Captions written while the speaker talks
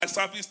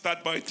service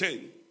starts by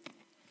 10.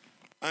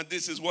 And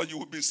this is what you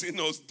will be seeing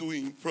us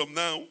doing from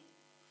now.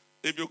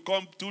 If you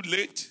come too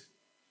late,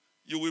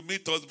 you will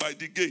meet us by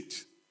the gate.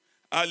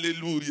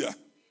 Hallelujah.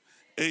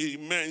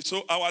 Amen.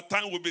 So our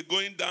time will be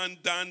going down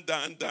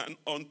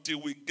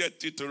until we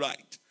get it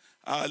right.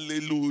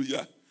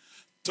 Hallelujah.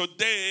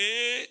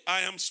 Today,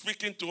 I am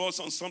speaking to us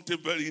on something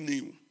very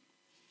new.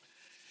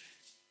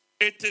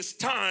 It is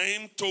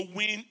time to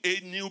win a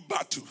new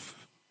battle.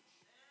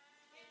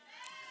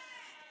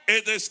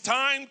 It is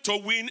time to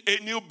win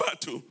a new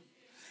battle.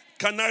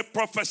 Can I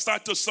prophesy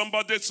to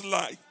somebody's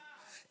life?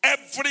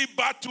 Every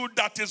battle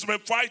that is been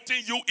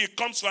fighting you, it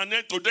comes to an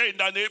end today in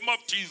the name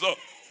of Jesus.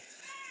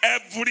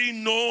 Every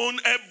known,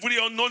 every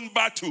unknown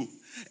battle.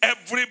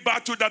 Every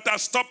battle that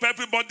has stopped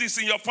everybody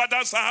in your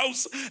father's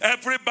house,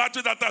 every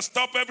battle that has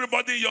stopped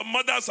everybody in your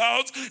mother's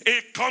house,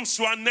 it comes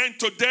to an end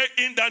today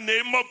in the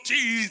name of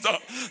Jesus.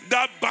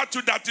 That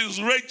battle that is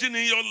raging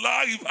in your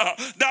life,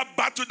 that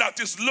battle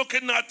that is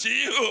looking at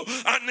you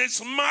and is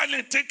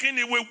smiling, thinking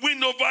it will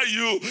win over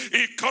you,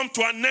 it comes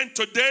to an end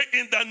today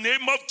in the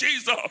name of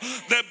Jesus.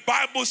 The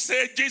Bible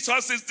says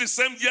Jesus is the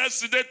same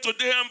yesterday,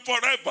 today, and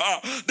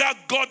forever. That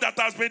God that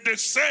has been the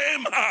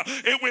same,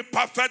 it will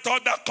perfect all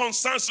that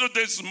concerns you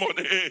this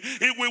morning.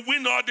 It will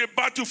win all the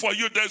battle for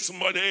you this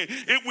morning.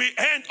 It will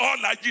end all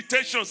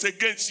agitations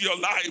against your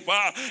life.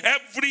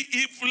 Every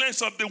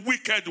influence of the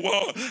wicked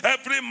world,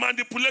 every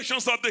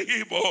manipulations of the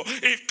evil,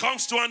 it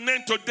comes to an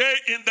end today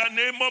in the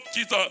name of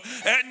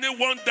Jesus.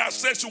 Anyone that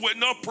says you will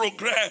not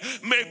progress,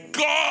 may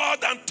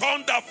God and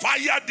thunder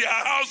fire their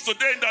house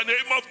today in the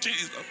name of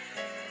Jesus.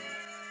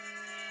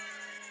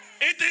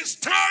 It is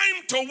time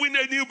to win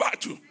a new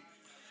battle.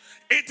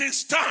 It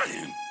is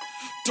time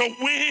to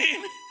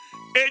win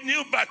a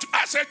new battle.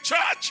 As a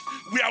church,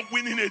 we are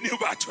winning a new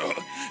battle.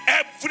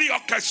 Every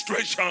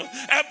orchestration,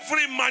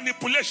 every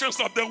manipulations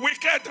of the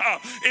wicked,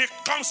 it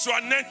comes to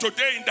an end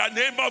today in the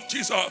name of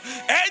Jesus.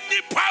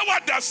 Any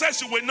power that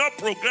says you will not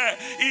progress,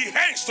 it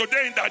ends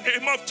today in the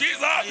name of Jesus.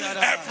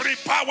 Every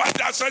power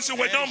that says you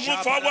will not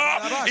move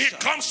forward, it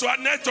comes to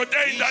an end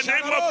today in the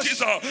name of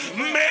Jesus.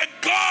 May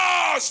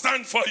God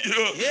stand for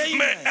you.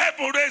 May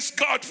heaven raise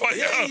God for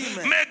you.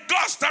 May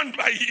God stand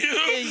by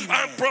you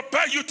and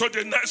prepare you to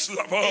the next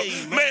level.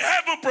 May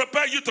heaven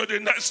prepare you to the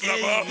next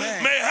level.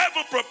 May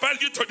heaven propel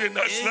you to the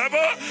next level.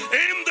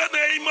 In the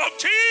name of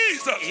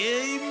Jesus.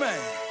 Amen.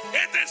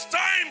 It is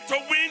time to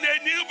win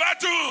a new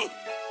battle.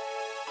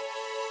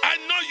 I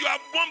know you have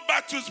won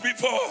battles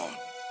before.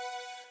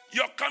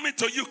 Your coming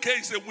to UK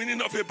is a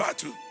winning of a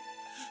battle.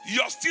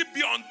 You're still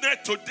be on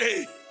net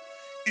today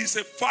is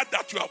a fact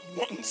that you have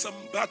won some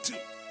battle.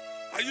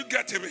 Are you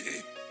getting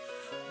me?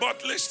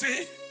 But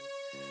listen,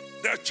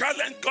 the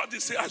challenge God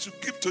is saying I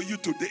should give to you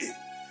today.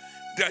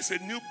 There's a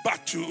new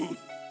battle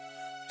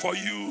for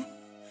you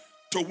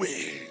to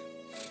win.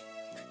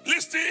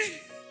 Listen,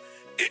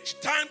 each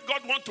time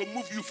God wants to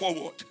move you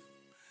forward,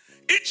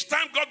 each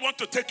time God wants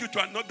to take you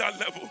to another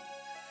level,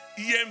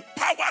 He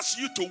empowers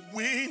you to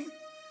win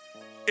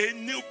a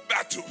new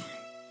battle.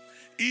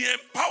 He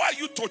empowers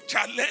you to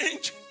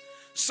challenge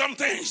some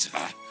things.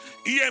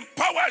 He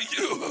empowers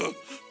you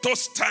to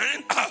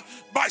stand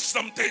by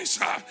some things.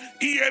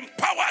 He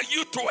empowers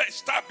you to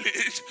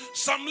establish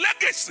some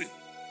legacy.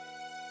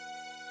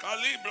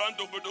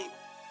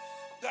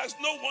 There's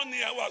no one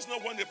here who has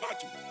not won a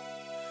battle.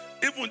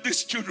 Even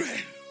these children,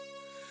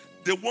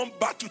 they want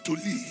battle to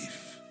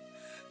live.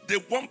 They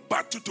want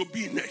battle to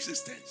be in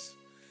existence.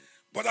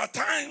 But at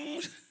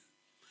times,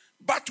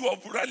 battle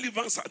of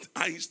relevance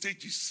are in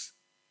stages.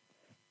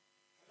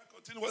 Can I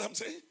continue what I'm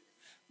saying?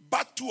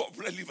 Battle of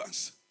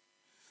relevance.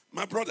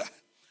 My brother,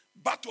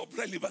 battle of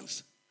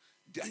relevance,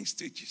 they are in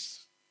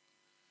stages.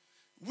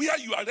 Where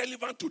you are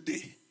relevant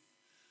today,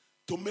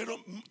 tomorrow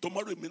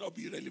it may not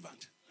be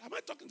relevant. Am I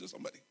talking to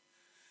somebody?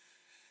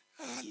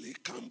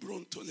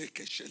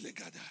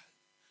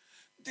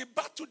 The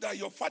battle that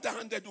your father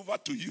handed over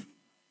to you,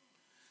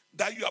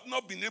 that you have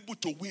not been able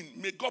to win,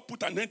 may God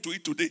put an end to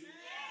it today.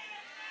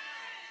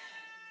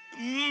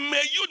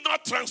 May you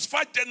not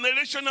transfer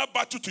generational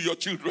battle to your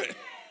children.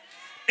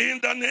 In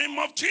the name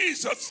of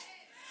Jesus.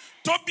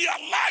 To be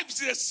alive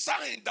is a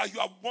sign that you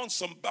have won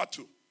some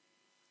battle.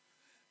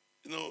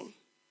 You know,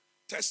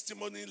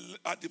 testimony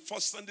at the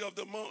first Sunday of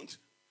the month,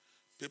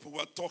 people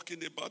were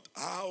talking about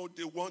how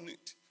they won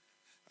it.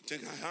 I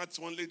think I heard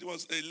one lady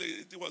was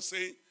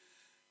saying,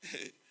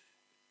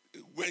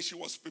 when she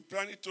was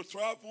preparing to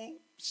travel,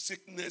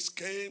 sickness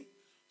came,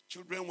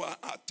 children were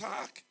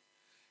attacked.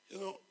 You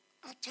know,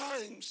 at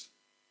times,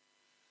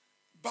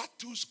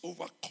 battles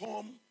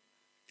overcome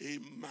a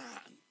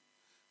man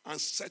and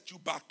set you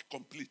back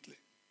completely.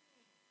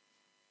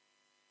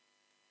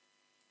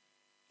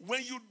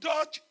 When you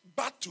dodge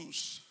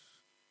battles,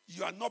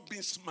 you are not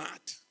being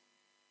smart.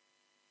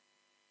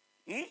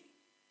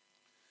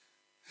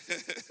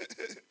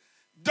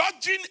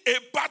 Dodging a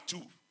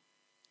battle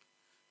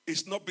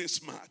is not being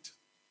smart.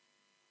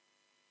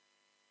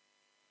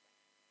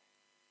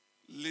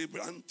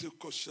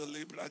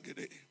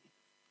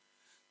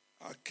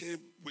 I came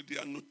with the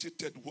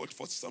annotated word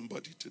for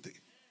somebody today.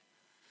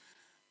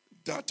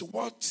 that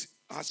what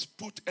has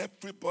put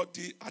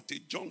everybody at a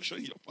junction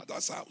in your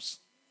father's house,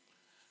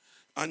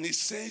 and he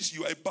says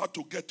you are about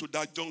to get to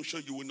that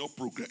junction, you will not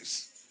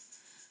progress.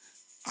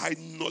 I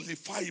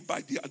nullify it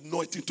by the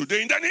anointing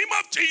today in the name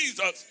of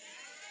Jesus.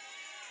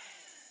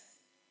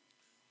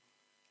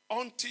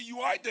 Until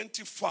you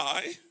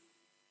identify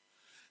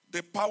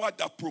the power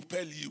that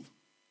propels you,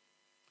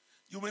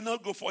 you may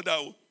not go further.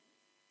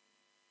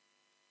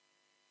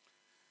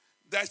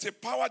 There's a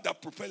power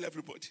that propels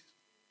everybody.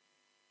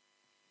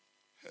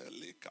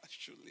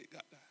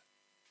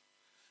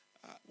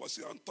 Was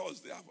it on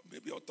Thursday?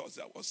 Maybe on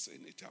Thursday I was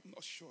saying it. I'm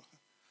not sure.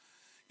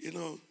 You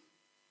know,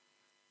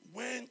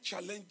 when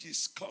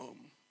challenges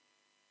come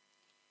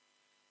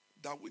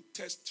that will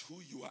test who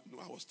you are. No,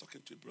 I was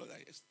talking to a brother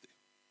yesterday.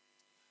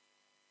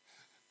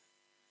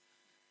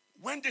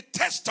 When the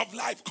test of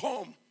life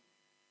come,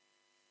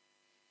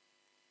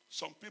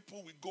 some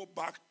people will go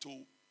back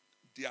to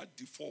their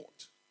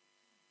default.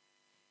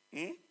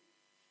 They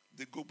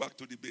go back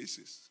to the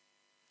basis.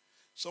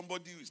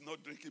 Somebody who is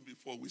not drinking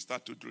before will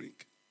start to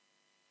drink.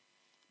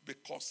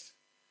 Because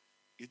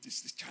it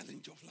is the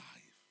challenge of life.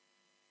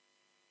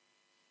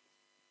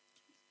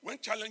 When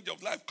challenge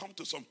of life come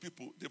to some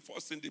people, the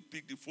first thing they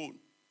pick the phone.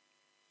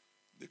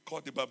 They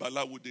call the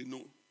babalawo, they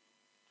know.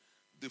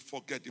 They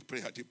forget the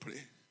prayer they pray.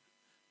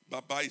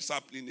 Baba is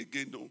happening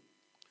again, no.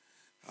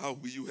 How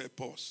will you help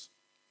us?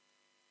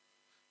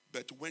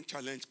 But when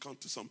challenge comes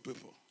to some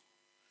people,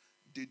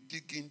 they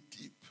dig in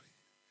deep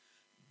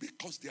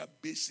because their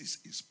basis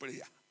is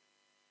prayer.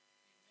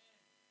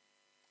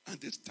 And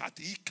they start,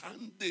 you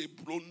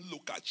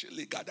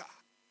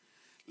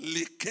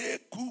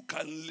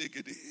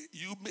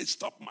may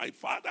stop my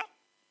father,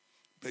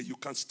 but you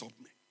can't stop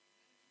me.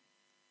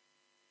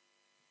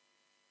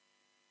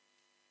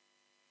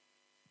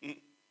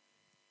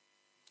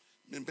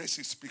 May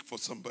mercy speak for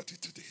somebody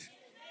today.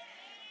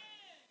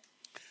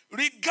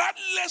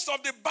 Regardless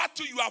of the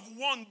battle you have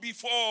won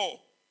before,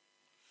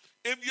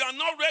 if you are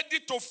not ready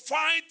to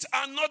fight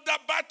another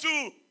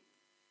battle,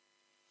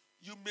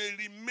 you may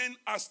remain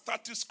as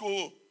status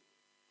quo,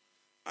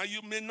 and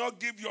you may not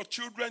give your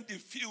children the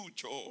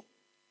future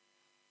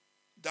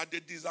that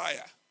they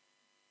desire.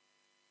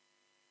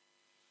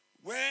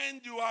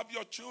 When you have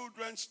your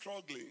children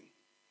struggling,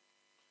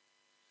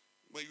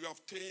 when you have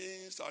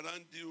things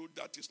around you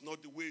that is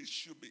not the way it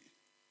should be,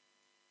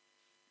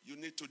 you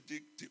need to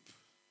dig deep.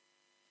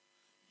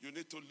 You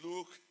need to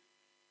look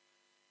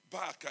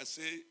back and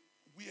say,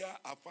 where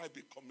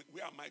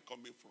am I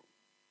coming from?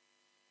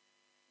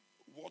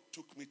 What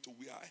took me to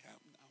where I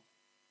am now?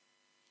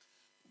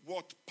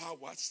 What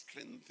power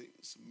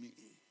strengthens me?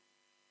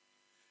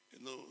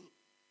 You know,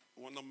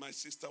 one of my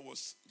sisters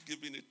was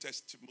giving a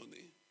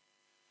testimony.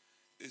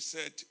 They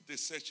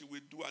said she will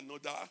do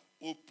another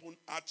open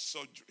heart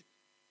surgery.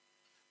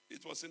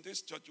 It was in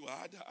this church we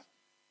had her.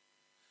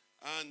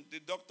 And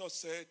the doctor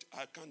said,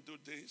 I can't do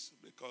this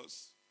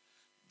because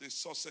the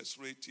success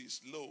rate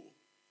is low.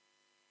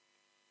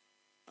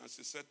 And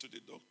she said to the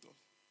doctor,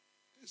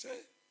 he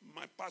said,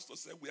 my pastor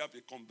said we have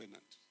a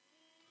covenant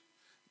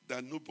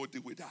that nobody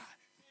will die.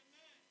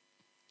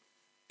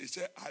 He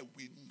said, I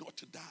will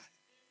not die.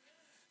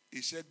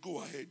 He said,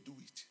 go ahead, do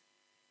it.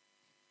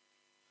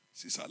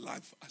 She's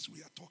alive as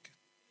we are talking.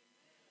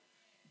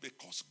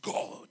 Because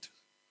God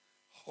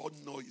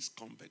honors his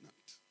covenant.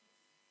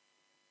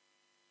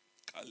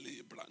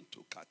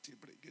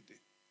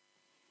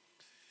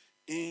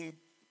 In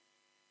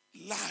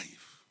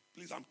life,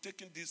 please, I'm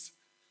taking this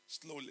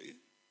slowly.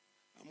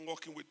 I'm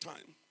working with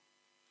time.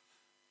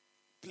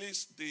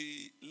 Please,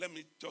 let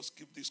me just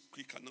give this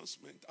quick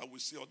announcement. I will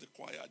see all the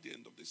choir at the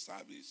end of the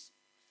service.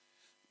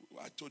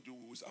 I told you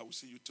I will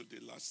see you today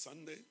last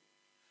Sunday.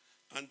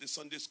 And the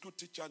Sunday school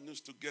teacher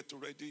needs to get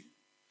ready.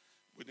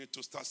 We need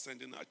to start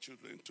sending our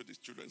children to the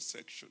children's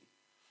section.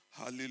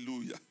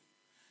 Hallelujah.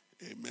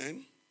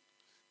 Amen.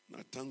 Now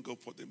thank God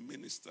for the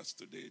ministers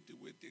today, the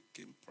way they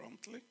came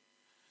promptly.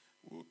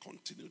 We will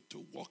continue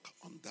to work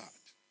on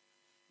that.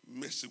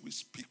 Mercy will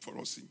speak for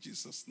us in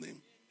Jesus'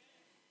 name.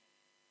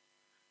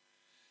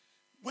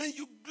 When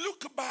you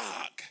look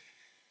back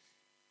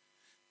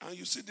and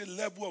you see the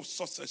level of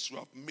success you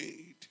have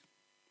made,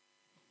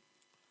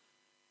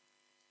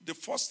 the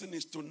first thing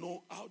is to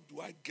know, how do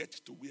I get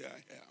to where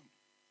I am?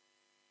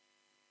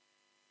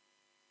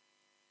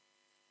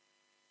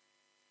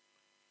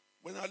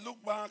 When I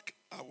look back,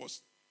 I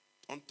was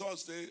on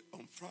Thursday,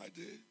 on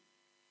Friday,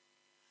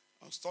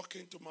 I was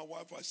talking to my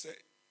wife. I said,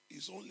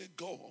 it's only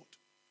God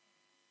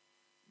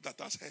that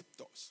has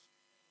helped us.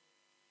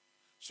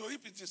 So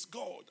if it is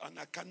God and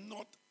I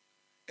cannot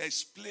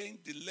explain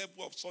the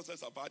level of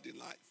success I've had in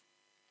life,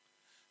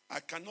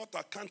 I cannot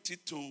account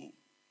it to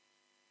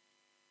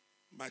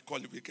my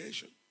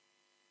qualification.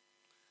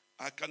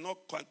 I cannot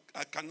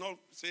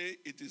say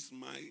it is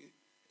my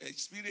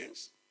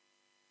experience.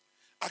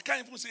 I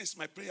can't even say it's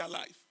my prayer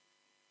life.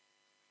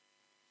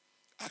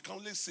 I can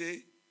only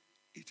say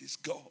it is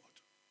God.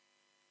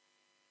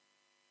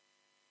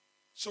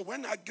 So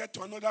when I get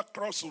to another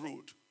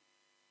crossroad,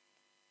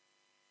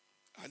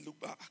 I look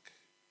back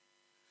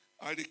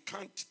I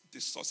recount the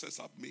success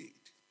I've made.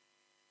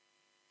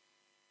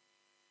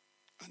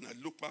 And I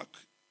look back,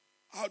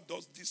 how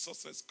does this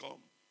success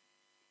come?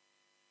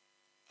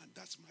 And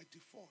that's my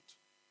default.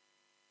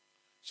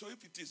 So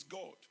if it is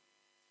God,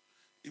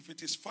 if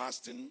it is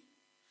fasting,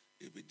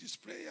 if it is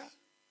prayer,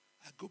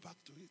 I go back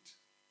to it.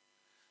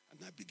 And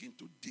I begin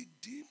to dig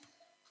deep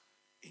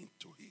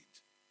into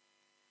it.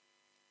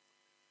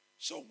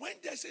 So when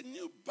there's a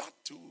new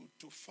battle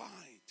to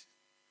fight,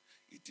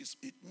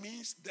 it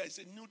means there's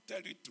a new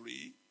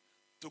territory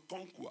to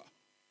conquer.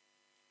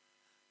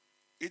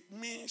 It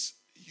means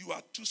you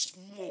are too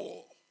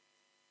small.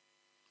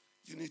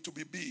 You need to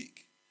be big.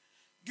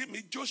 Give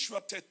me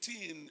Joshua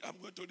 13. I'm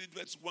going to read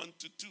verse 1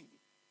 to 2.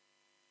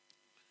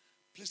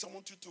 Please, I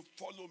want you to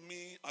follow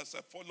me as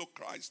I follow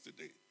Christ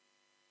today.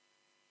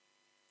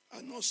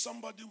 I know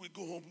somebody will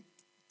go home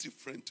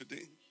different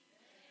today.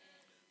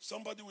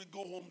 Somebody will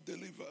go home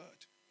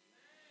delivered.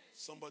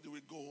 Somebody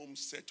will go home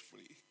set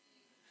free.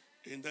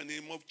 In the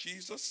name of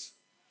Jesus.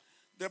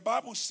 The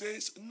Bible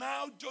says,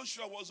 now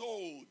Joshua was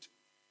old,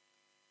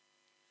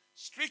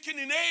 stricken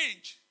in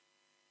age.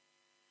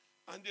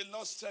 And the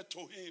Lord said to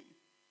him,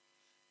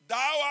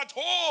 thou art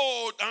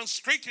old and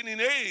stricken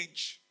in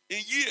age, in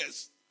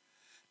years,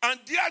 and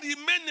there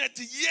remaineth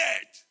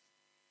yet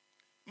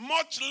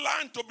much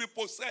land to be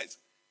possessed.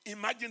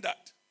 Imagine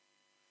that.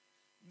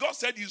 God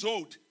said he's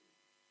old.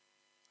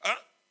 Huh?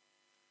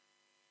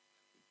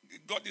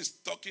 God is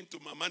talking to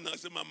Mama now. I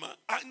say, Mama,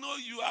 I know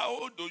you are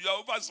old, though. You are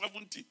over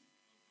 70.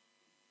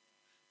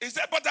 He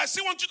said, but I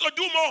still want you to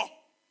do more.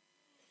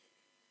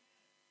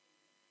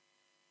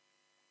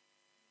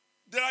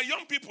 There are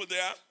young people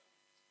there.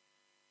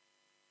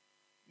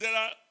 There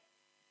are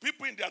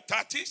people in their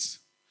 30s.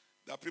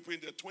 There are people in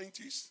their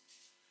 20s.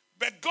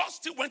 But God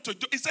still went to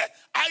do. He said,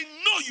 I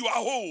know you are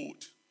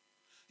old.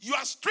 You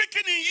are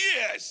stricken in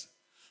years.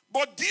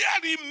 But there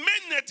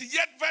remaineth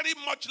yet very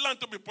much land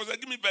to be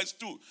possessed. Give me verse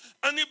 2.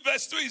 And in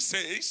verse 2 it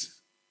says,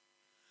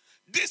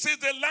 this is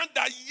the land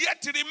that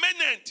yet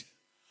remaineth.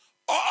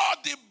 All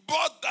the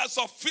borders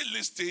of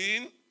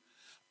Philistine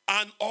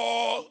and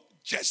all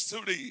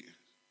Jezreel.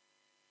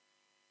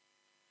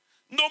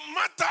 No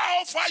matter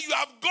how far you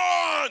have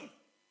gone,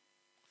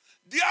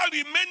 there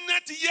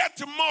remaineth yet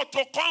more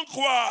to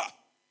conquer.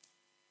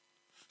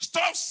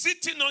 Stop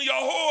sitting on your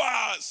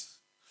whores.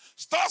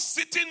 Stop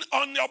sitting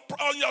on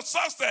your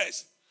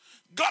success.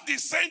 God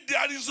is saying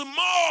there is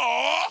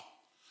more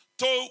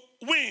to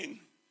win.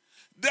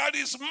 There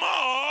is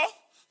more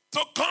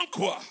to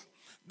conquer.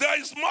 There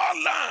is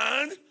more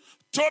land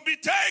to be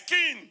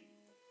taken.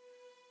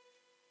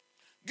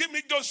 Give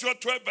me Joshua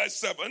 12 verse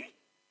 7.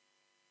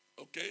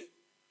 Okay.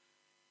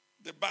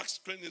 The back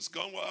screen is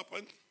gone. What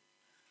happened?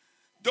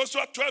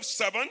 Joshua 12,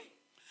 7.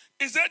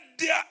 He said,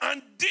 there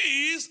and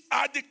these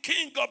are the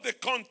king of the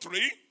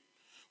country,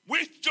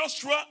 which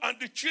Joshua and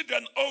the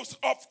children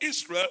of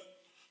Israel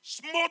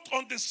smote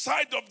on the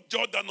side of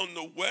Jordan on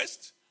the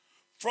west,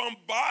 from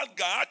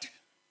Baal-Gad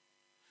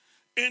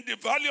in the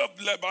valley of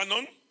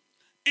Lebanon,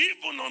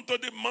 even unto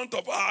the mount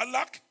of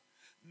Halak,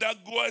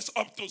 that goeth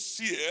up to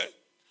Seir,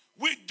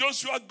 which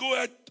Joshua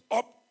goeth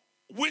up,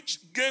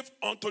 which gave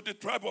unto the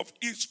tribe of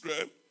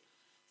Israel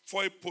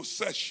for a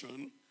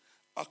possession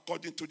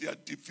according to their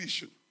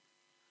division.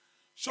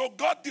 So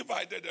God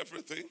divided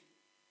everything.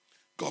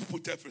 God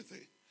put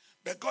everything.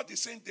 But God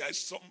is saying there are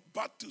some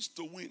battles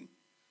to win.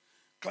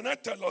 Can I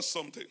tell us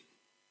something?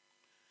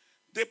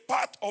 The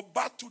part of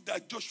battle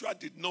that Joshua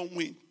did not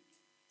win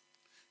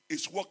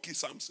is what killed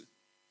Samson.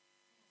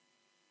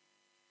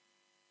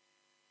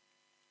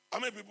 How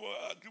many people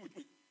agree with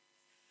me?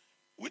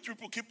 Which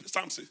people keep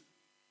Samson?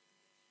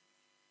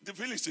 The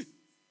Philistine.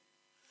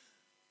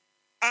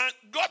 And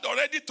God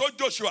already told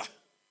Joshua.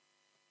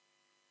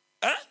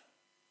 Huh?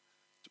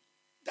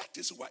 That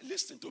is why,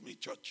 listen to me,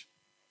 church.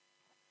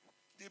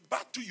 The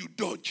battle you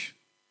dodge,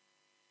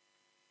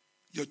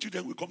 your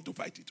children will come to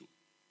fight it too.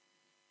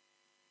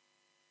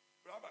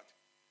 Robert,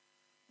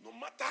 no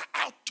matter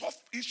how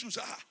tough issues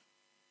are,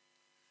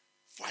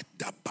 fight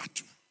that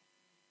battle.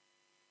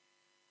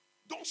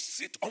 Don't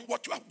sit on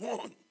what you have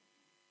won.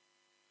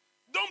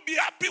 Don't be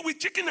happy with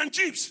chicken and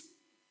chips.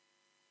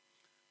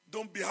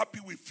 Don't be happy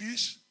with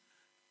fish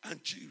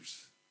and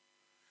chips.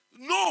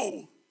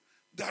 No,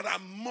 there are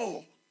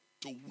more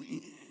to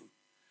win.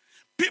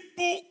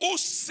 People who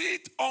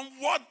sit on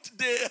what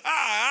they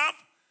have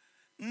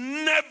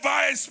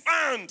never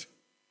expand.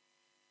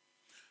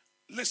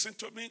 Listen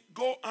to me.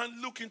 Go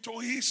and look into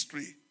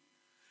history.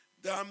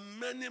 There are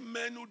many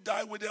men who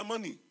die with their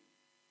money.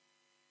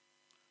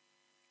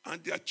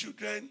 And their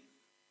children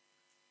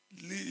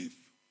live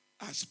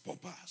as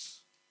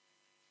paupers.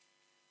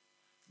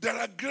 There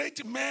are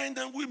great men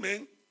and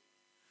women,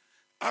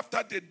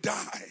 after they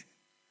die,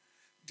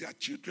 their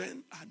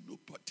children are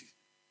nobody.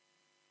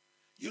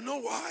 You know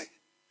why?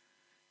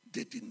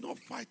 They did not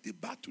fight the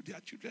battle their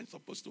children are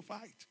supposed to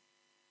fight.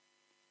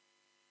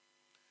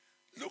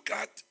 Look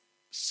at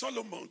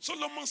Solomon.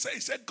 Solomon said, he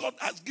said, God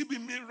has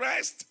given me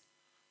rest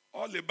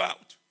all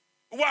about.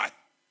 Why?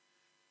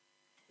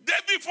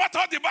 David fought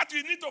all the battle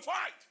you need to fight.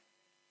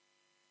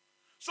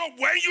 So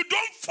when you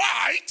don't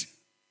fight,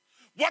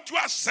 what you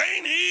are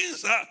saying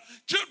is,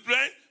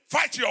 children,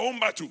 fight your own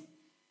battle.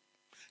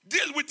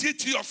 Deal with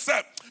it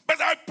yourself.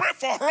 But I pray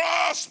for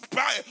us,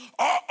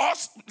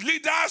 us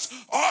leaders,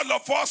 all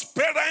of us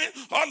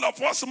parents, all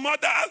of us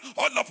mothers,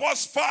 all of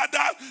us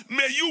fathers.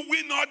 May you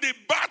win all the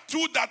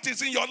battle that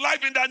is in your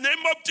life in the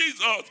name of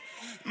Jesus.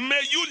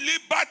 May you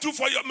live battle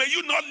for may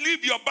you not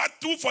leave your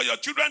battle for your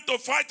children to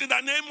fight in the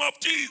name of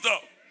Jesus.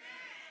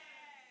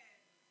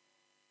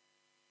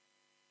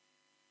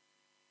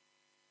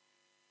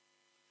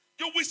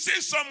 You will see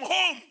some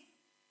home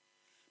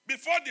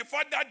before the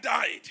father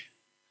died.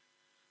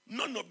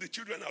 None of the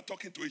children are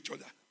talking to each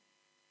other.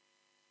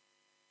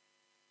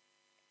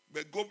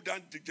 But go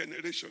down the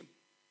generation.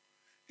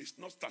 It's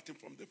not starting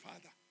from the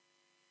father.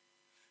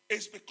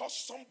 It's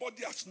because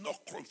somebody has not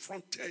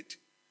confronted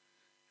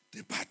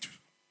the battle.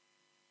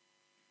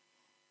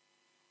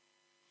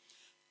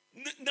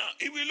 Now,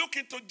 if we look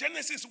into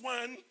Genesis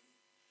 1,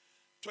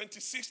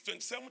 26,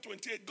 27,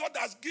 28, God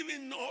has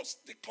given us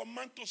the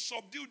command to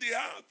subdue the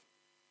earth.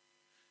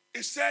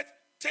 He said,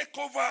 take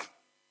over,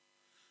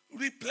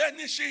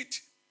 replenish it.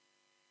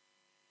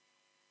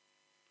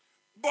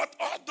 But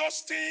all those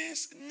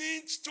things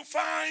need to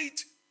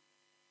fight.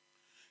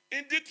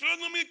 In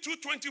Deuteronomy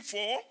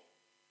 2:24,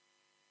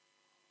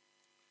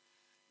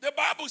 the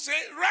Bible says,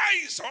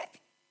 rise up.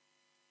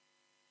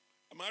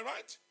 Am I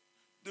right?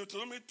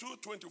 Deuteronomy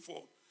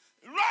 2:24.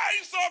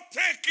 Rise up,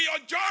 take your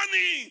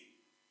journey.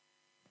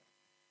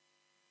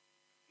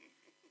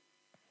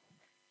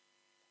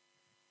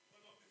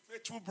 One of the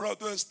faithful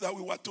brothers that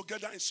we were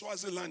together in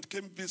Swaziland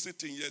came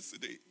visiting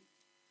yesterday.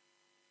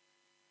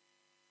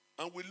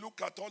 And we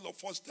look at all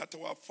of us that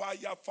were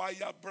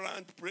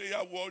firebrand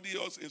prayer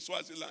warriors in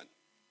Swaziland.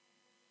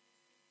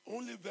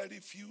 Only very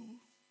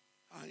few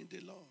are in the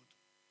Lord.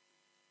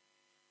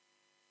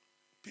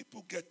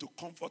 People get to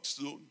comfort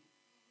zone.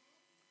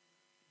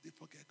 They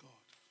forget God.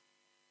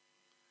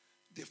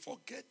 They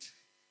forget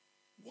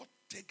what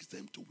takes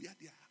them to where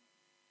they are.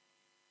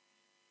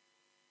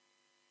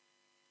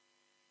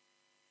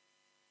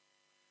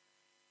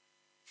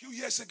 A few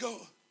years ago,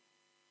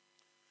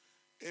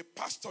 a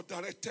pastor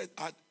directed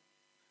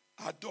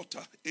her daughter,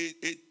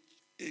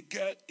 a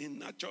girl in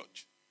that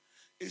church.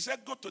 He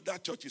said, go to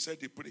that church. He said,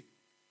 they pray.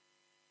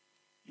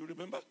 You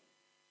remember?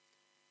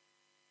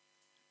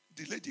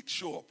 The lady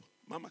show up.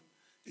 Mama,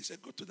 he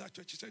said, go to that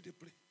church. He said, they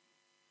pray.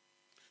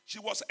 She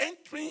was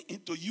entering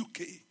into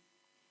UK.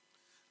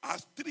 Her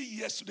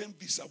 3-year student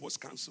visa was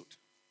cancelled.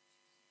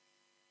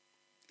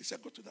 He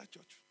said, go to that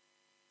church.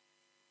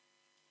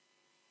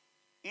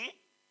 When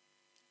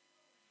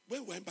we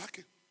went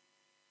back,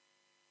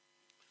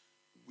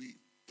 we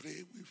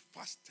prayed, we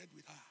fasted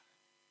with her.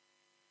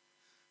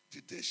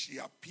 The day she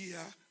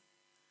appeared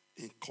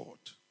in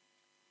court,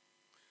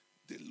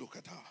 they look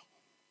at her.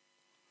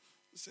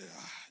 They say,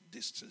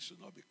 this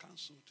should not be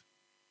cancelled.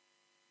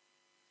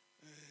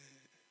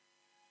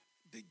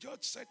 The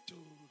judge said to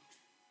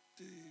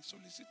the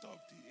solicitor of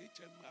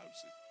the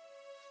HMRC,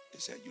 he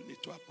said, you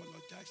need to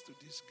apologize to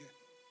this girl.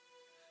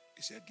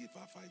 He said, give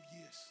her 5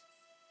 years.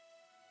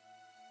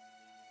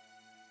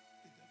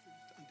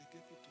 And they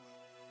gave it to her.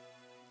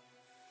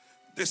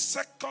 The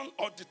second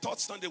or the third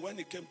Sunday when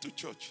he came to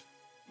church,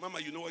 Mama,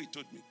 you know what he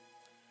told me?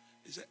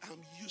 He said, I'm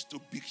used to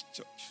big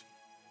church.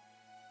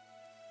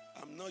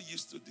 I'm not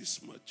used to this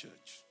small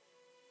church.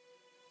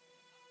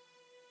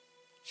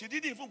 She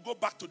didn't even go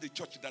back to the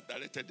church that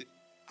directed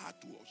her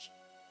to us.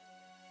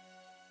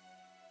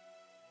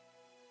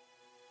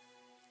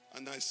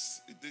 And a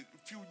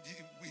few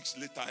weeks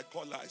later, I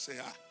called her. I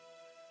said,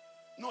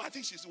 no, I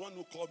think she's the one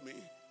who called me.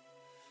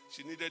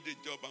 She needed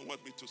a job and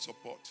wanted me to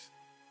support.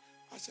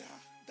 I said,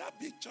 that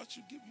big church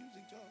should give you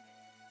the job.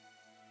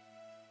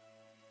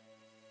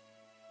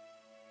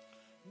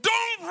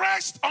 Don't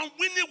rest on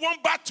winning one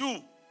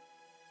battle.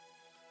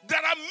 There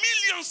are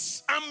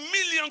millions and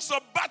millions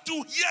of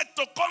battles yet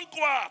to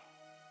conquer.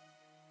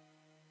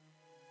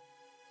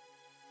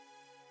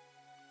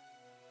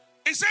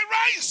 He said,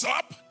 rise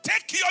up,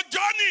 take your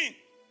journey,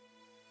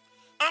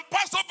 and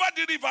pass over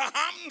the river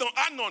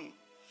Arnon.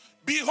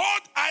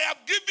 Behold, I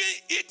have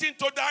given it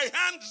into thy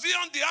hand,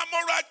 Zion, the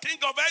Amorite king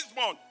of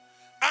Heshbon,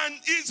 and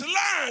his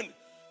land.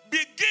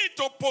 Begin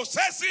to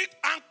possess it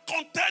and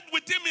contend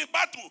with him in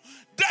battle.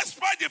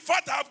 Despite the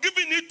fact I have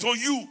given it to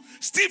you,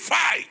 still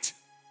fight.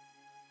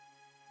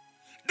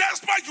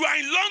 Despite you are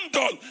in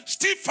London,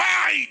 still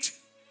fight.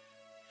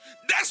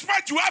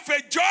 Despite you have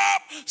a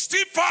job,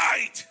 still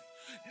fight.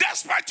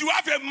 Despite you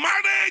have a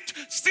marriage,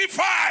 still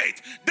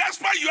fight.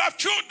 Despite you have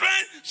children,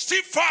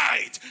 still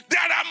fight. There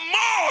are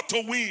more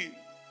to win.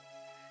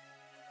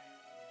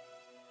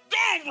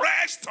 Don't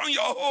rest on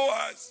your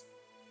horse.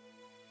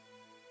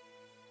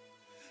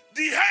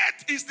 The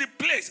earth is the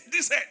place,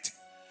 this earth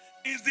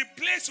is the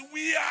place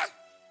where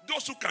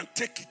those who can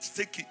take it,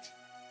 take it.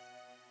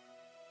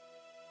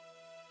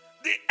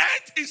 The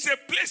earth is a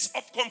place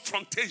of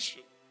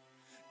confrontation.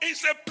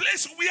 It's a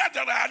place where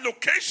there are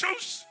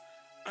locations,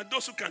 and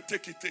those who can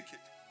take it, take it.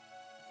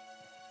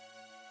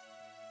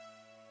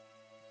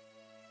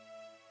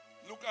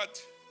 Look Look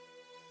at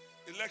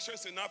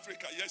elections in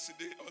Africa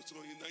yesterday, also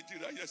in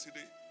Nigeria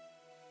yesterday.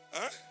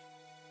 Huh?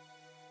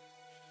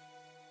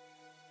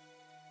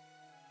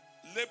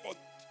 Labour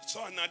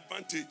saw an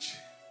advantage.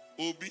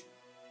 Obi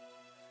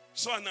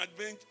saw an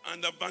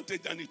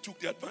advantage and he took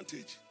the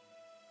advantage.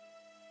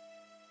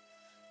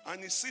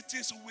 And in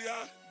cities where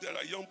there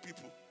are young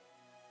people,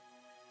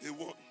 he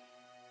won.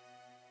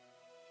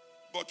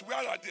 But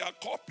where there are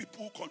core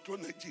people who control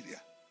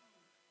Nigeria,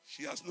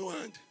 she has no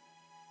hand.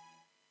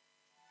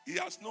 He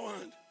has no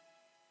hand.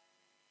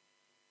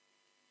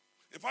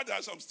 In fact, there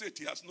are some states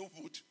he has no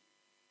vote.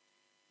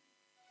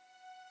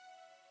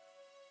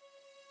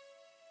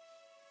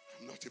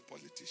 I'm not a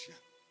politician.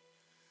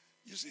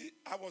 You see,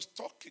 I was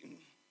talking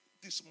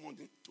this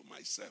morning to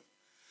myself.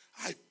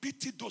 I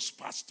pity those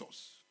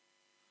pastors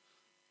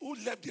who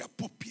left their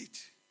pulpit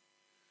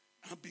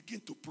and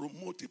begin to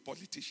promote a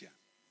politician.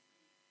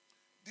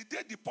 The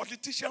day the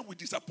politician will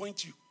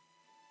disappoint you,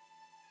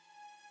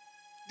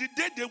 the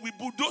day they will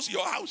bulldoze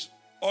your house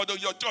or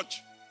your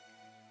church,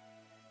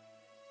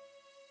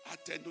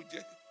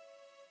 Atenuje,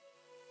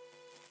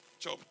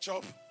 chop,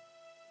 chop.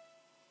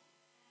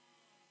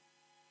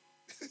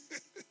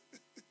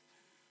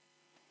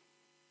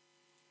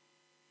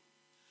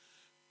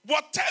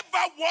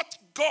 What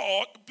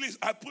God, please,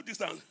 I put this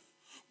down.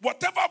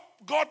 Whatever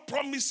God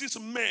promises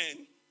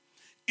men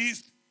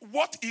is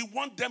what he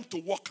wants them to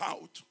work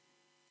out.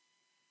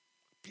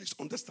 Please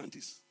understand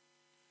this.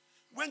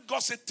 When God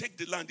said take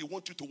the land, he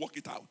wants you to work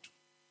it out.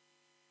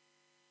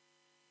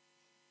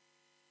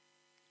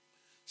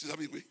 Sister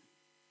Bigwe,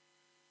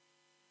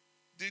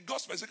 did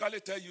God specifically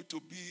tell you to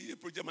be a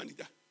project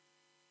manager?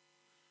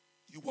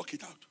 You work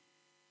it out.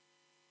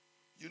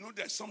 You know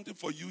there's something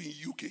for you in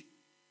UK.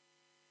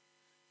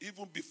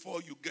 Even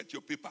before you get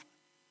your paper,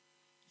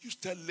 you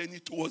start learning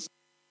towards.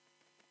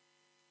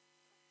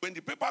 When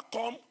the paper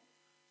come,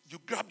 you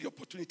grab the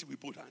opportunity with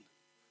both hands.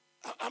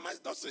 Am I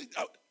not saying?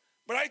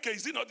 But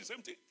is it not the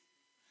same thing?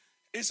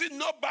 Is it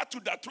not battle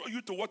that throw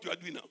you to what you are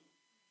doing now?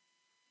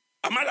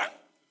 Am I right?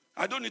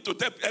 I don't need to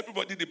tell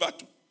everybody the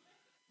battle.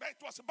 But it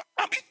was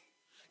battle.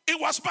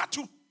 It was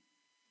battle.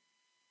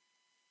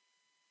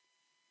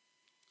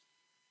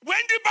 When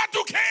the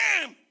battle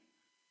came,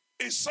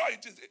 he saw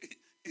it.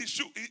 He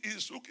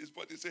shook his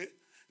body and said,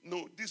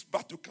 no, this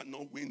battle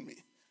cannot win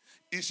me.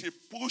 It should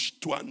push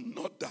to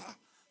another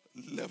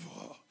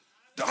level.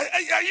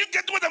 Are you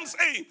getting what I'm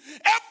saying?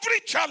 Every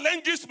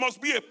challenge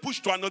must be a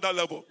push to another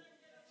level.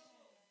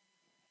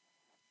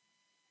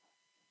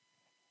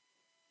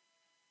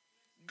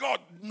 God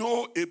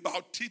knows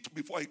about it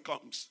before it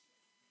comes.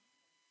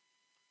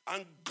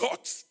 And God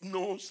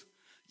knows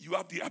you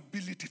have the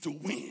ability to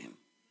win.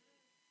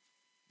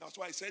 That's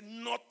why I said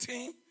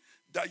nothing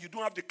that you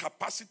don't have the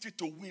capacity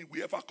to win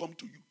will ever come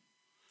to you.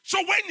 So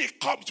when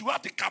it comes, you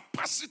have the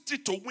capacity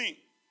to win.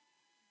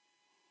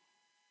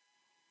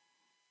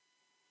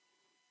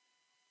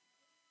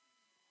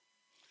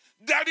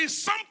 There is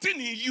something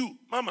in you,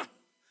 Mama,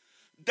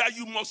 that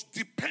you must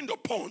depend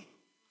upon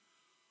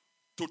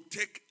to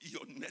take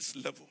your next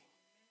level.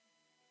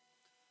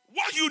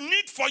 What you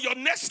need for your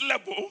next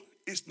level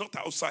is not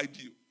outside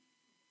you.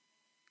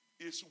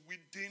 It's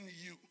within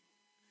you.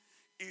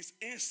 It's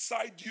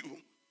inside you.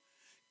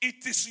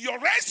 It is your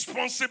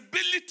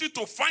responsibility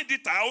to find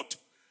it out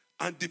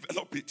and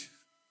develop it.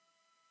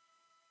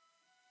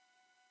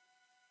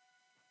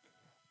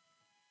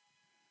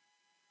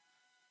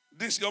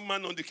 This young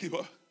man on the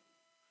keyboard,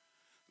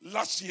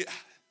 last year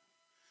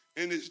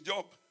in his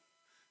job,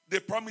 they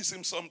promised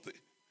him something.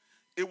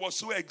 He was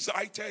so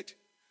excited.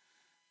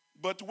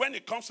 But when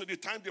it comes to the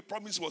time, the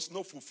promise was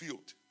not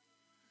fulfilled.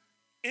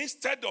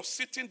 Instead of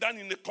sitting down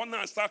in the corner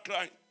and start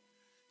crying,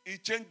 he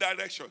changed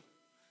direction.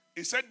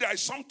 He said, there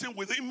is something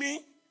within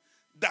me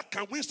that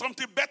can win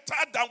something better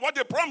than what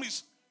they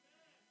promised.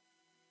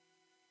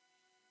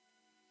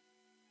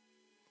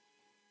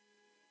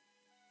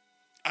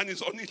 And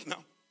he's on it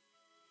now.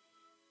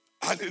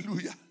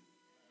 Hallelujah.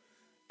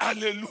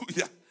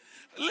 Hallelujah.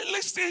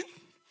 Listen,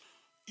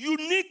 you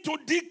need to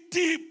dig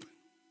deep.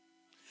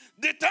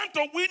 The time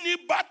to win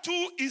a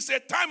battle is a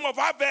time of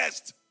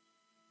harvest.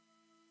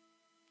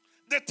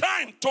 The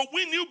time to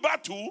win a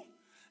battle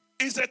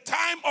is a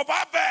time of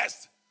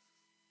harvest.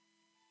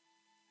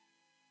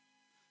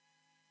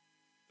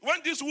 When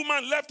this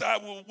woman left her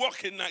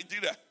work in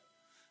Nigeria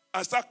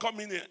and start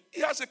coming here,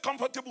 he has a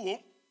comfortable home.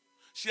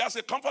 She has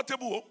a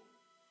comfortable home.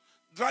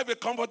 Drive a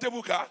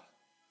comfortable car.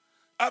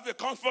 Have a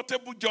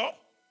comfortable job.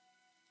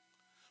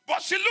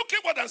 But she looked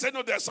inward and said,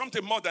 no, there's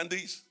something more than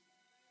this.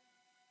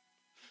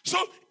 So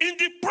in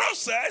the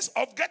process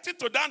of getting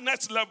to that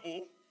next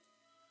level,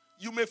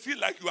 you may feel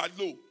like you are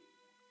low.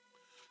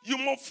 You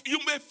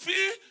may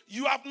feel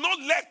you have no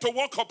leg to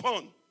walk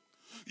upon.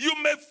 You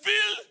may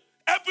feel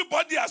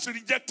everybody has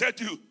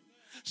rejected you.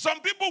 Some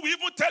people will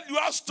even tell you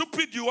how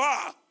stupid you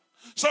are.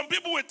 Some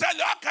people will tell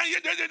you, how can you?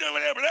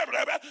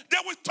 They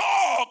will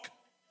talk.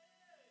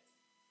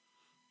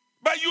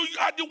 But you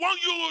are the one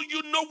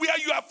you know where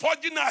you are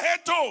forging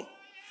ahead to.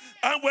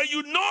 And when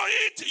you know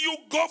it, you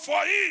go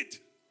for it.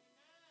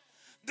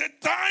 The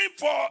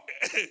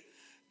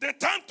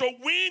time to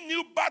win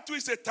new battle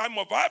is a time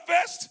of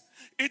harvest.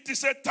 It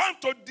is a time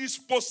to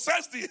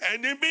dispossess the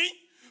enemy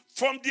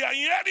from their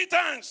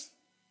inheritance.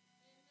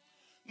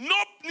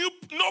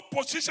 No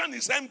position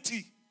is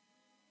empty.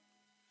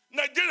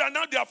 Nigeria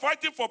now, they are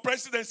fighting for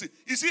presidency.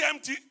 Is he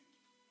empty?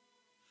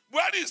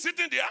 Where is he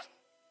sitting there?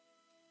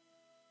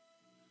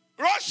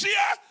 Russia,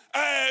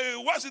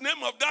 what's the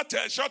name of that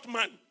short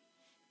man?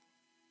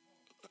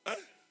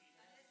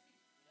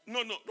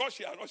 No,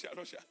 Russia.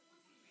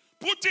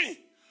 Putin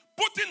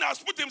has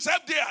put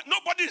himself there.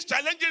 Nobody is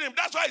challenging him.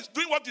 That's why he's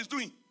doing what he's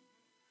doing.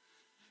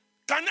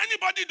 Can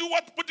anybody do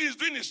what Putin is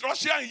doing in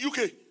Russia and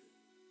UK?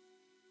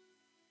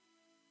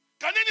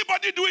 Can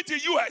anybody do it in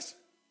US?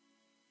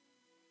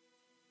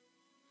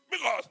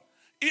 Because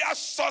he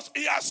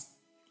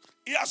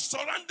has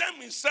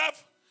surrounded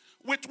himself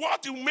with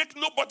what will make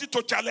nobody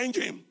to challenge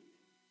him.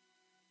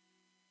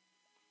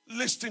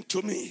 Listen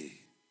to me.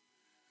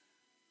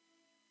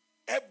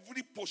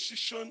 Every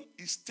position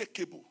is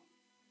takeable.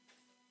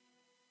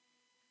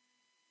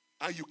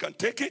 And you can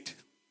take it.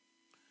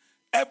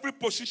 Every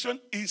position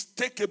is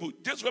takeable.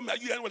 Just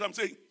remember, you hear what I'm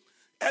saying?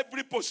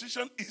 Every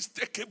position is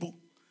takeable.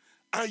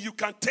 And you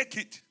can take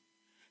it.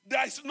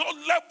 There is no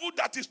level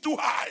that is too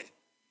high.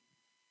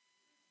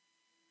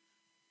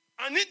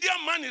 An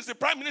Indian man is the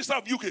Prime Minister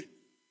of UK.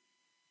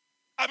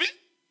 Abi?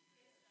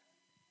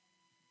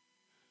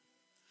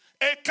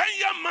 A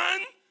Kenyan man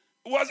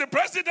was the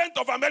President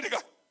of America.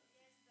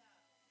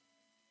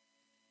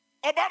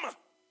 Obama.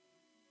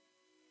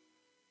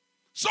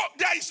 So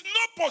there is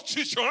no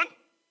position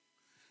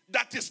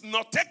that is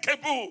not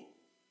takeable.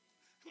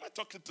 Am I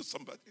talking to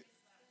somebody?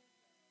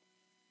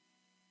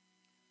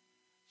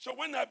 So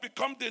when I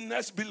become the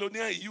next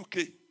billionaire in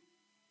UK,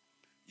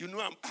 you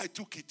know I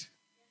took it.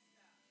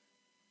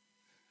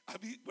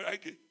 Abi,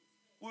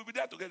 we'll be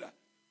there together.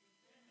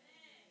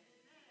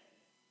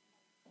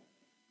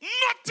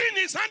 Nothing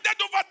is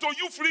handed over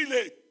to you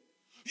freely.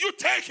 You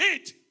take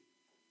it.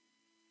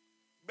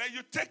 But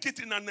you take it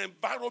in an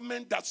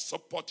environment that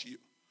supports you.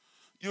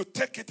 You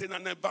take it in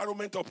an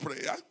environment of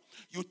prayer.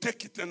 You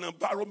take it in an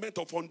environment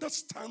of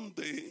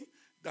understanding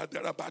that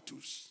there are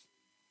battles.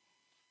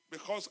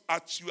 Because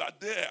as you are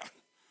there,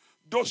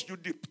 those you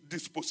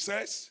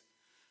dispossess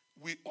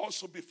will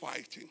also be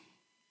fighting.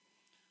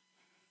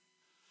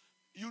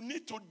 You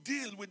need to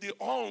deal with the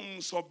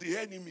horns of the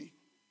enemy.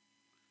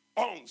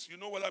 Horns. You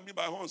know what I mean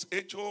by horns?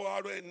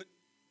 H-O-R-N.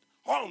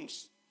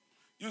 Horns.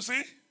 You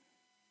see?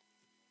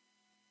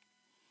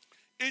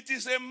 It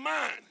is a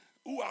man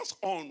who has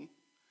horn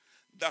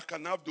that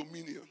can have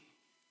dominion.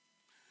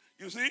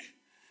 You see?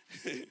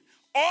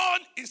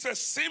 Horn is a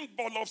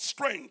symbol of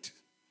strength.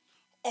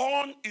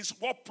 Horn is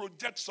what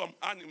projects some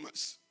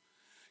animals.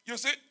 You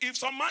see, if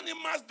some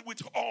animals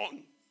with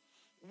horn,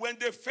 when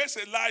they face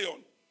a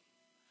lion,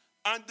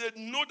 and they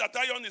know that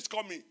lion is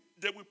coming,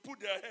 they will put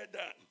their head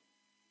down.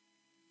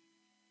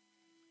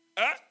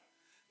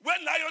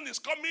 When lion is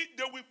coming,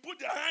 they will put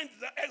their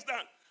heads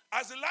down.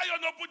 As the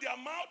lion open their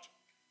mouth,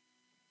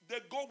 they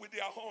go with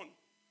their horn.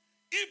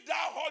 If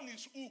that horn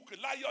is hooked,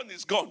 lion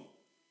is gone.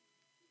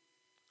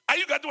 Are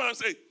you getting what I'm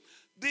saying?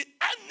 The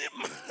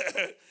animal,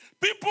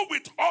 people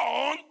with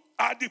horn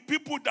are the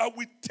people that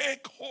will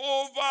take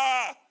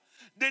over.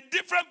 The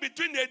difference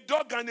between a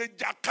dog and a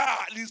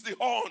jackal is the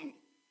horn.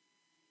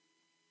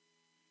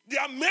 They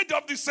are made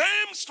of the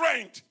same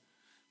strength.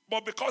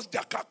 But because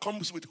jackal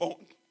comes with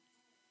horn,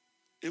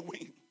 a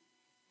win.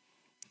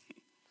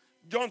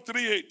 John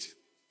 3:8.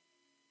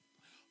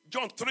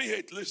 John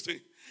 3:8,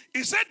 listen.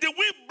 He said the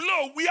wind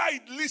blow where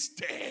it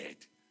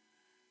listed.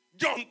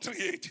 John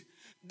 3:8.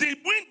 The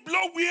wind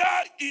blow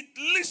where it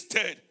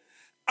listed.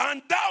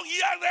 And thou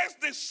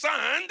hearest the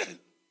sound.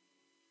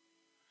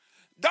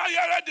 Thou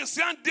hearest the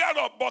sound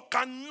thereof, but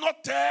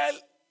cannot tell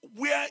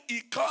where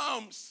it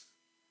comes.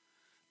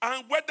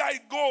 And whether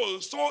it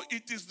goes. So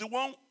it is the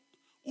one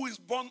who is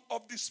born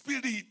of the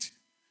Spirit.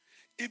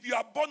 If you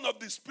are born of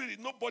the Spirit,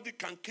 nobody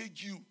can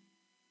cage you.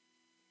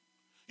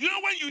 You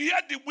know when you hear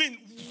the wind,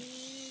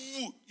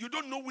 you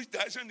don't know which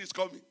direction is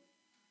coming.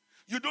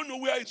 You don't know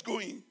where it's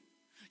going.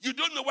 You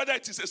don't know whether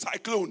it is a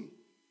cyclone.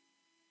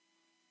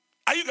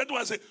 Are you getting what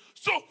I'm saying?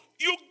 So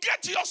you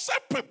get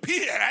yourself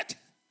prepared.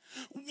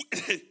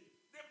 The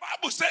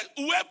Bible says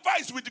whoever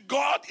is with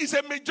God is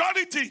a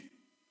majority.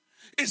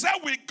 Is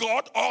that with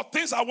God all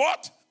things are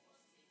what?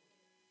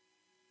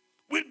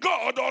 With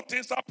God all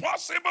things are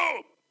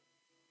possible.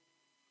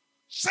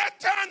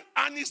 Satan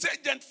and his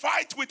agent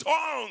fight with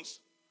horns.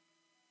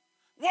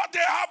 What they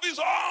have is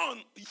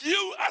on.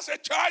 You as a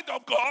child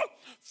of God,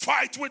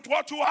 fight with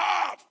what you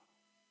have.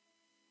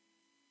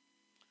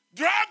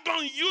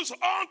 Dragon used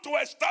horn to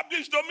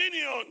establish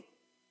dominion.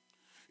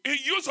 He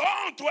used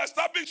horn to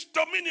establish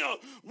dominion.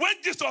 When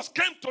Jesus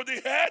came to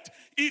the earth,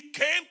 he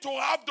came to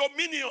have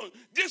dominion.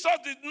 Jesus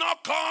did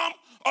not come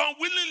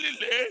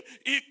unwillingly.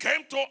 He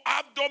came to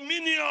have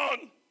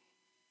dominion.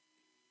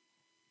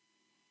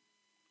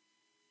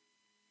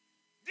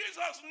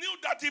 Jesus knew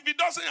that if he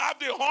doesn't have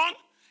the horn,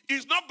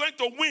 he's not going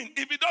to win.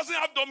 If he doesn't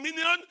have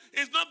dominion,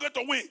 he's not going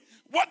to win.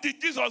 What did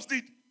Jesus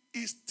do?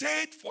 He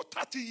stayed for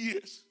 30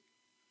 years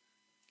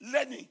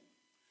learning.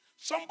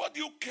 Somebody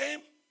who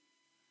came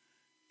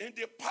in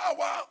the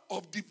power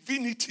of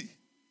divinity,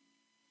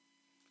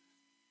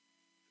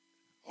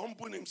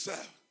 humbled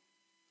himself,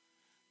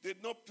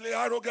 did not play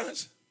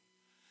arrogance,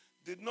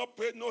 did not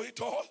pay no it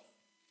all.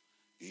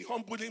 He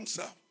humbled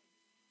himself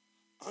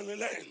and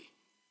learned.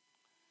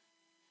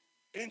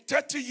 In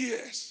 30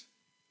 years,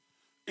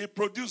 he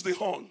produced the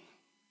horn,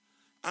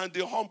 and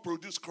the horn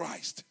produced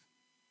Christ.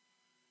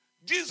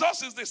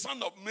 Jesus is the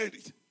son of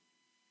Mary.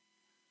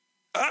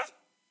 Huh?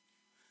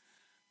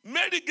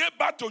 Mary gave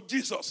birth to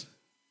Jesus.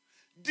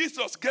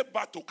 Jesus gave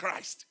birth to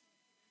Christ.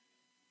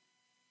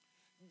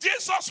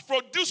 Jesus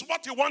produced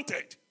what he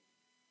wanted.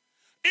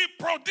 He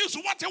produced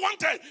what he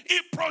wanted.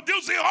 He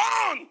produced the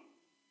horn.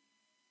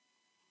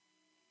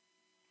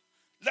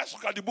 Let's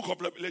look at the book of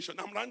Revelation.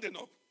 I'm rounding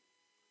up.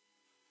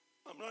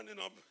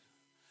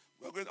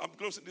 I'm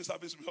closing this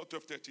service before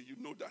 12:30. You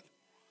know that.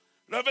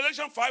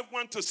 Revelation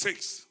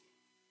 5:1-6.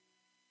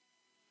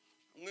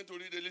 I'm going to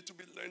read a little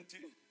bit lengthy,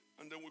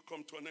 and then we'll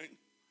come to an end.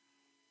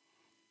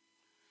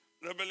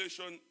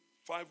 Revelation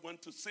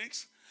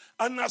 5:1-6.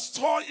 And I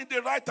saw in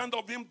the right hand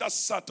of him that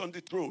sat on the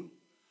throne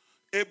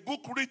a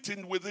book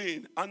written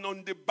within, and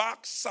on the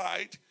back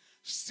side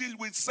sealed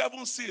with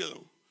 7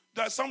 seals.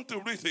 There's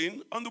something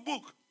written on the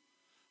book.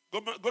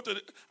 Go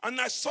to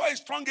and I saw a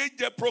strong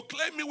angel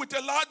proclaiming with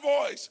a loud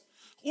voice,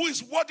 who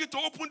is worthy to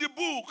open the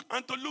book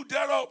and to look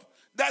thereof.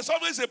 There's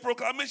always a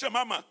proclamation,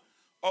 Mama,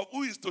 of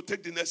who is to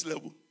take the next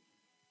level.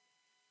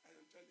 I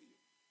am telling you,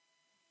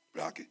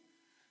 Brake,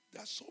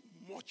 there's so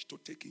much to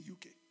take in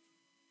UK.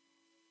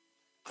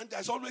 And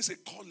there's always a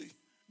calling.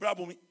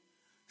 Bravo me.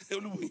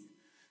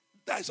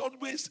 There's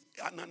always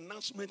an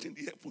announcement in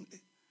the heaven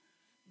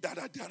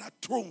that there are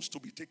thrones to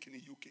be taken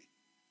in UK.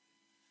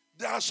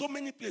 There are so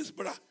many places,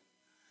 brother,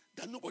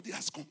 that nobody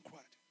has conquered.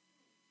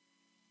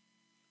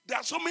 There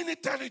are so many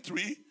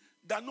territories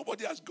that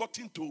nobody has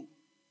gotten to.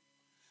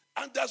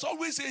 And there's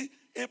always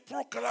a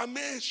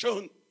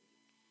proclamation.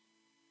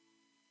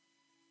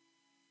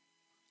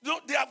 You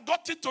know, they have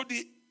gotten to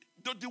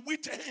the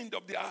wit end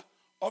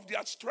of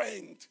their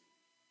strength.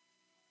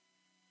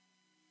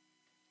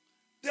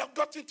 They have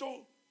gotten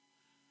to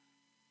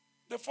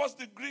the first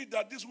degree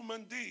that this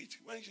woman did.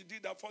 When she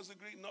did her first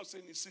degree in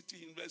Nursing in City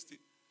University,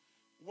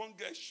 one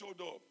girl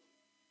showed up,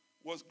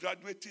 was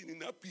graduating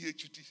in her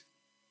PhD.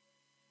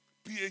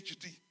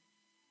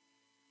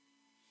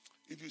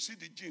 If you see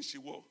the jeans she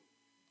wore,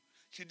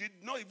 she did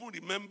not even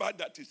remember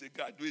that it's a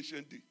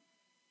graduation day.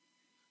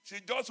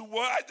 She just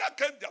wore, I just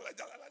came there like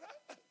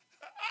that.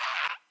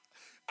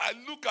 I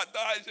look at her,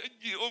 I said,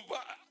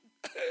 Jehovah,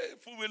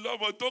 for me love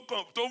her, don't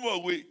come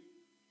away.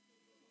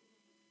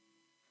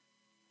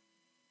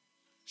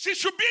 She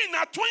should be in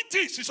her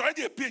 20s. She's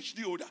already a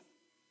PhD holder.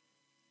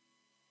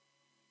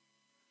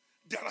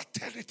 There are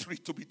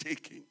territories to be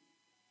taken.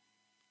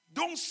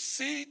 Don't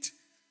sit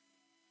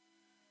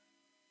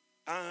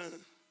and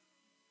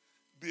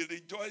be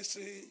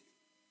rejoicing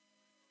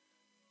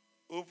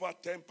over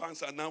 10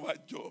 pounds an hour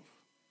job,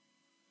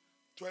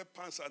 12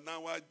 pounds an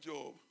hour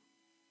job.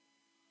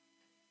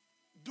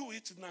 Do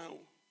it now,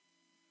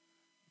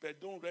 but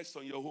don't rest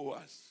on your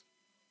horse.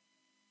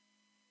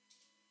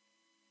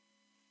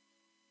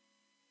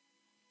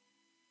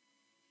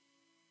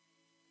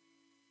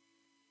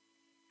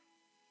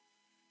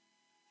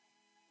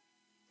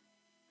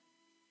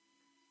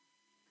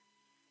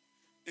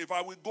 If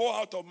I will go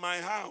out of my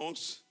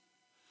house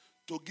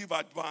to give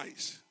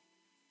advice,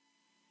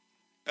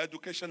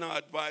 educational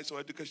advice or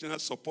educational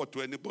support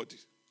to anybody,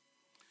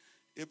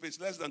 if it's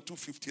less than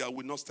 250, I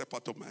will not step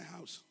out of my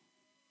house,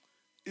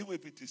 even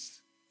if it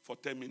is for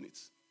 10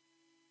 minutes.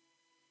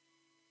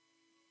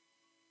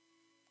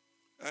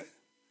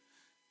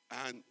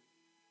 And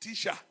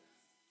Tisha,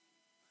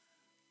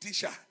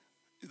 is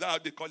that how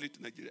they call it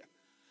in Nigeria?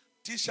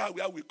 Tisha,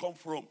 where we come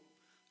from,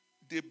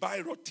 they buy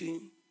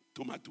rotten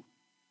tomato.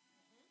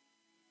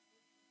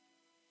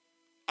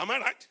 Am I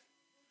right?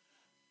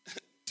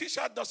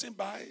 Tisha doesn't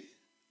buy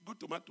good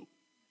tomato.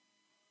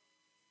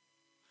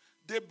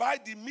 They buy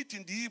the meat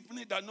in the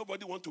evening that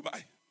nobody wants to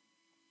buy.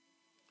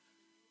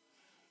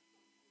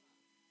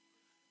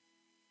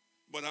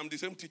 But I'm the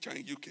same teacher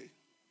in UK.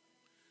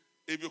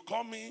 If you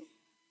call me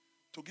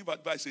to give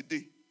advice a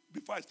day,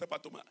 before I step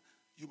out of my,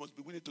 you must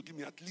be willing to give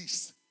me at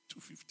least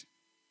 250.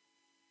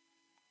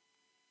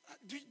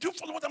 Do you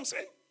follow what I'm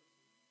saying?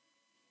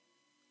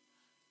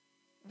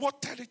 What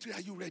territory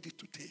are you ready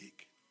to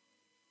take?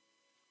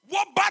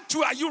 What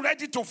battle are you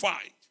ready to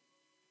fight?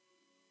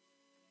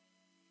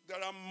 There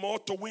are more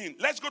to win.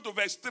 Let's go to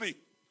verse 3.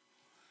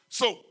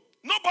 So,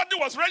 nobody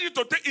was ready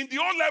to take in the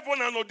whole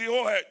heaven and on the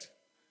whole earth.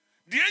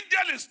 The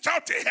angel is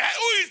shouting, hey,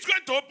 who is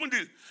going to open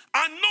this?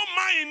 And no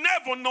man in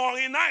heaven nor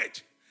in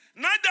earth,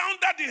 neither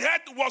under the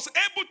earth, was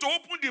able to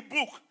open the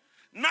book,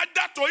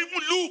 neither to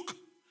even look,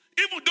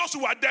 even those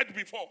who were dead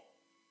before.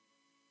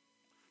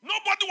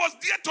 Nobody was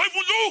there to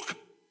even look.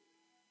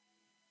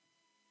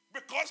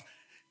 Because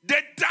They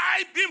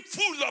die being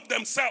full of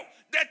themselves.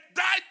 They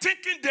die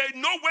thinking they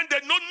know when they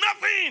know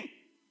nothing.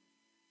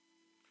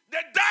 They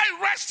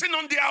die resting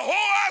on their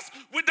horse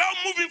without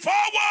moving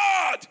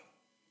forward.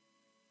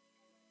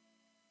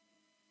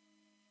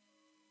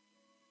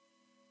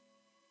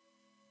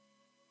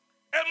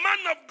 A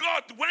man of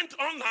God went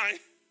online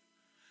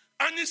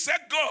and he said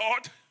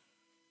God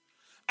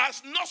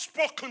has not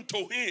spoken to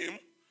him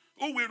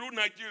who will rule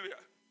Nigeria.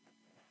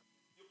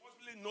 You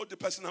possibly know the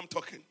person I'm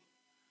talking.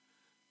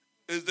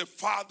 Is the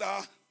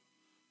father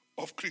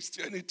of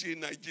Christianity in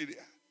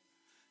Nigeria.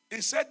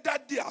 He said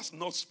that he has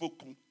not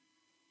spoken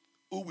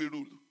who will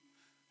rule.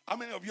 How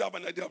many of you have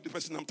an idea of the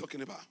person I'm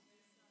talking about?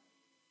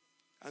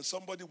 And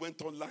somebody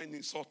went online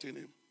insulting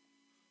him.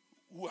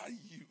 Who are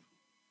you?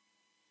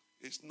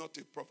 He's not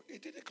a prophet. He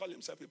didn't call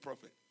himself a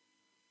prophet.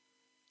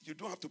 You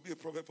don't have to be a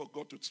prophet for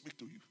God to speak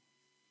to you.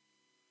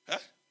 Huh?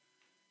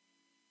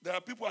 There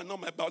are people who are not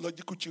my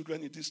biological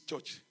children in this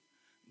church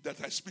that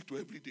I speak to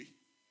every day.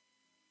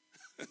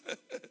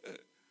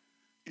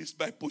 It's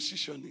by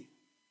positioning.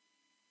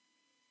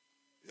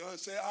 You know,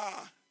 say,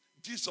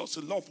 Jesus'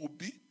 love will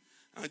be,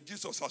 and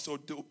Jesus has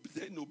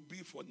ordained will be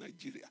for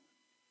Nigeria.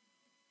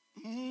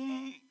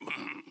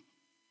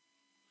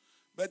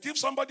 But if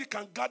somebody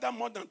can gather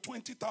more than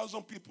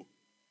 20,000 people,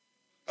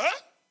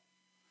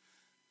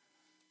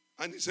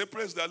 and he say,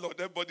 praise the Lord,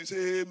 everybody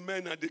say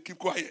amen, and they keep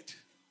quiet.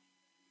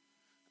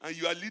 And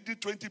you are leading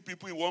 20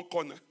 people in one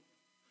corner.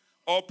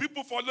 Or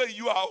people following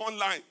you are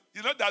online.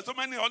 You know, there are so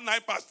many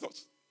online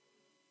pastors.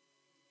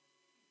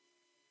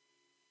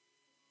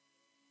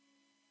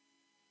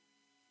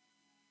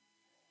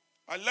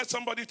 I led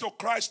somebody to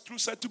Christ through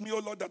said to me, oh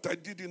Lord, that I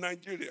did in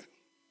Nigeria.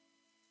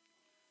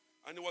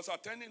 And he was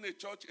attending a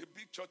church, a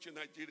big church in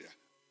Nigeria.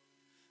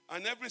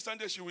 And every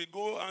Sunday she will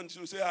go and she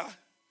will say,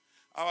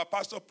 our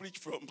pastor preached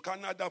from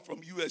Canada,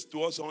 from US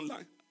to us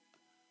online.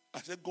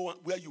 I said, go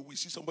where you will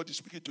see somebody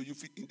speaking to you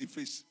in the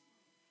face.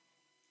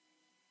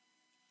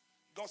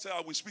 God said,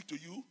 I will speak to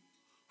you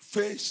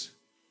face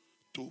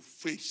to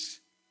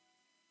face.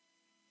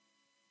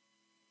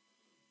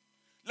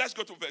 Let's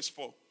go to verse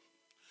 4.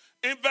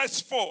 In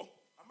verse 4,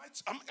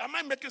 am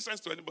I making sense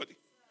to anybody?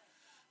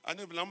 I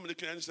don't even know if I'm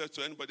making any sense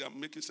to anybody. I'm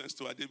making sense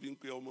to Adebin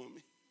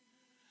Mommy.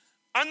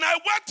 And I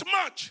wept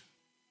much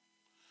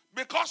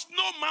because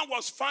no man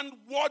was found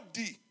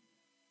worthy.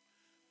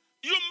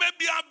 You may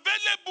be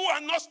available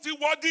and not still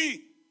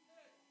worthy.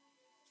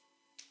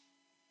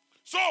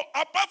 So,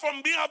 apart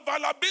from being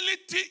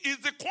availability is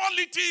the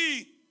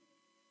quality.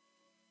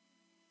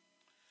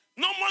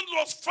 No one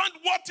was found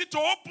worthy to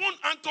open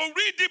and to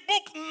read the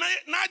book,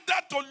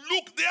 neither to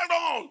look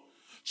thereon.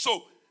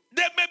 So,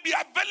 they may be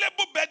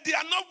available, but they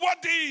are not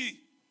worthy.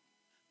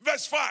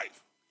 Verse 5.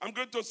 I'm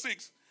going to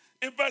 6.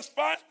 In verse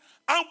 5,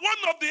 and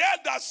one of the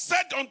elders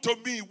said unto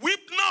me,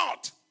 weep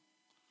not.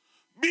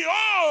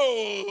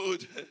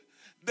 Behold,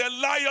 the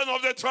Lion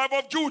of the tribe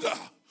of Judah,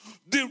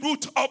 the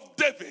root of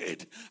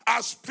David,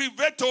 has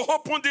prevailed to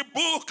open the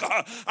book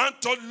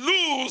and to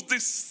loose the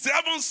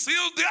 7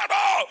 seals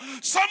thereof.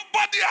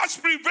 Somebody has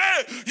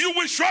prevailed. You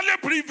will surely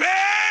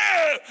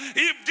prevail.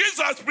 If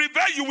Jesus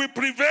prevail, you will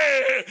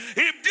prevail.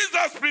 If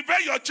Jesus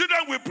prevail, your children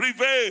will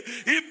prevail.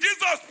 If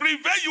Jesus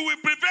prevail, you will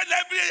prevail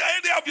every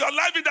area of your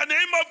life in the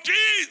name of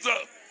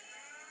Jesus.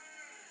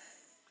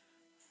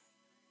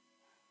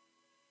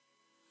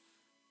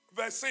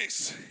 Verse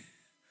 6.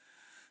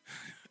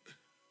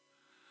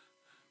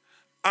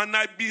 And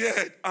I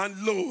beheld,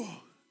 and lo,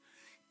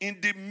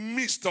 in the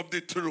midst of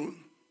the throne,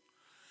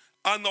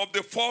 and of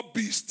the 4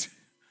 beasts,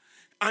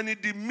 and in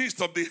the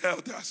midst of the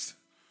elders,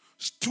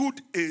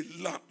 stood a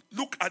lamb.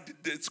 Look at the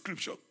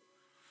description.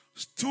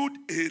 Stood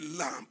a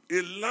lamb.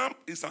 A lamb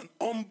is an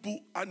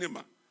humble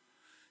animal.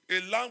 A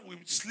lamb will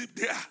sleep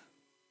there.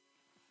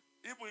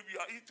 Even if you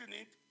are eating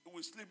it, it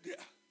will sleep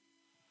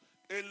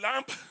there. A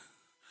lamb,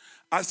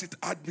 as it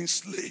had been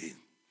slain.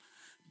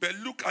 But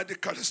look at the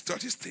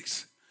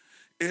characteristics.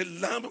 A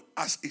lamb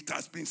as it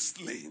has been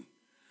slain.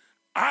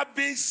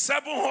 Having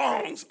 7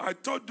 horns. I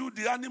told you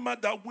the animal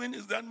that wins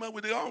is the animal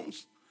with the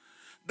horns.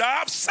 That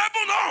have 7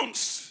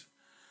 horns.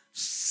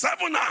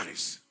 7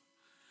 eyes.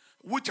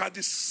 Which are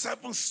the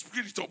 7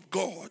 spirits of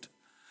God.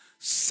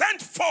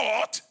 Sent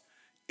forth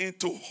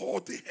into all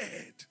the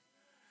head.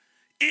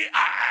 He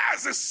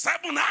has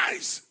 7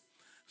 eyes.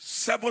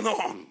 7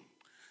 horns.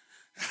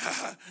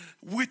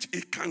 Which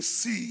he can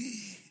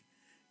see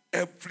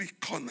every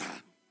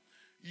corner.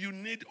 You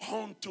need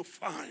horn to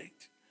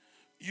fight.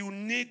 You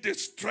need the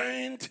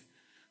strength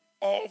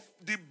of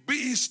the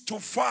beast to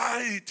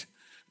fight.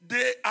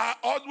 They are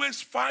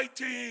always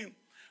fighting.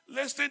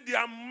 Listen, they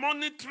are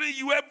monitoring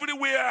you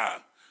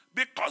everywhere.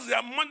 Because they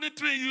are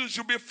monitoring you, you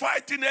should be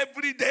fighting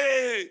every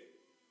day.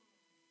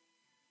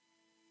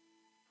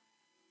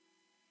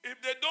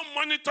 If they don't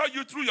monitor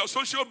you through your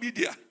social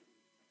media,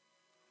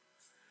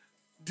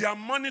 they are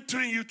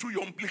monitoring you through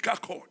your umbilical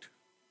cord.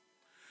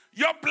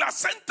 Your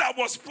placenta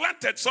was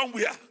planted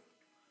somewhere.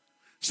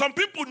 Some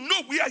people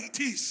know where it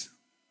is.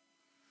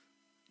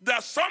 There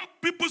are some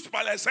people's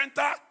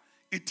placenta,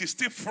 it is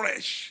still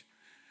fresh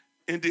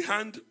in the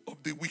hand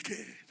of the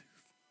wicked.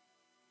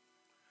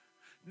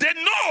 They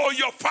know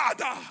your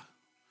father,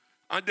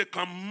 and they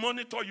can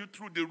monitor you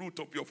through the root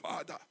of your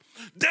father.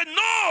 They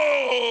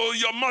know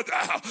your mother,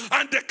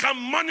 and they can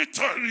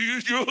monitor you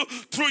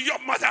through your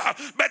mother.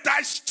 But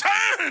I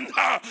stand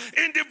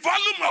in the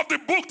volume of the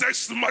book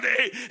this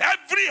morning.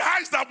 Every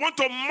eyes that want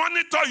to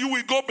monitor you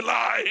will go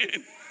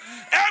blind.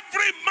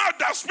 Every mouth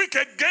that speak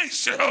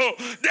against you,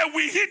 they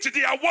will hit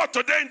the award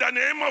today in the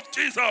name of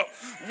Jesus.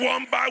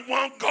 One by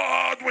one,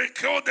 God will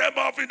kill them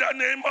off in the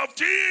name of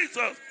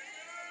Jesus.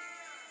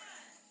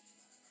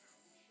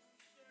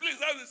 Please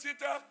have a seat.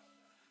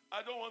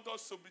 I don't want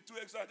us to be too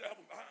excited.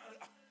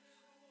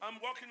 I'm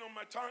working on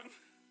my tongue.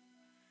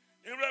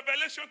 In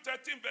Revelation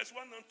 13, verse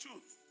 1 and 2.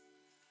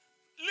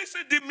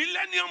 Listen, the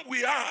millennium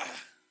we are,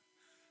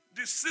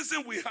 the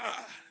season we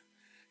are,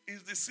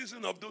 is the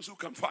season of those who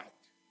can fight.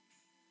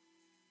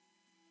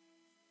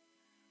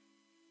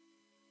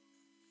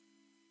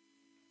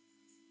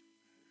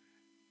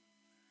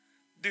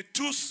 The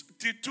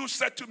two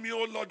said to me,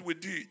 "Oh Lord, we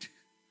did."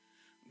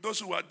 Those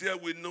who are there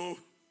will know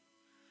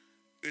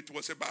it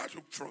was a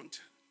battlefront.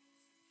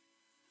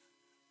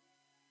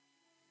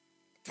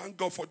 Thank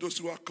God for those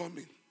who are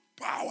coming.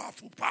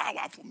 Powerful,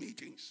 powerful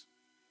meetings.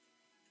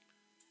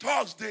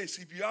 Thursdays,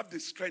 if you have the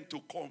strength to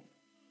come.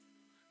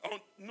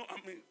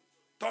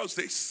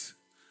 Thursdays.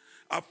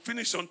 I've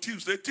finished on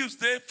Tuesday.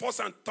 Tuesday, first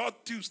and third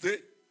Tuesday.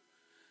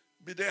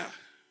 Be there.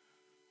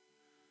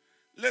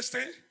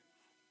 Listen,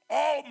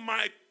 all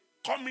my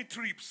coming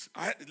trips.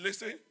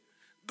 Listen,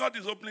 God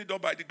is opening the door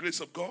by the grace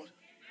of God.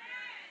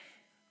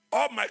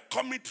 All my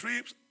coming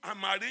trips,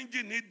 I'm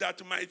arranging it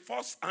that my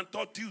first and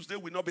third Tuesday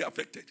will not be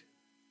affected.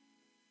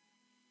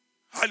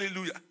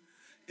 Hallelujah.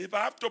 If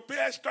I have to pay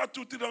extra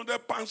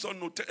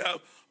 £200-300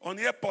 on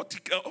airport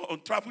ticket,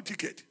 on travel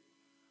ticket,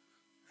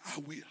 I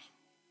will.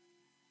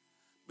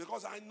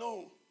 Because I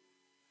know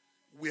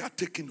we are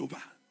taking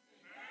over.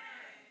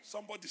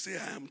 Somebody say,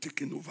 I am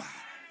taking over.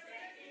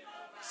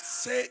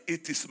 Say,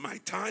 it is my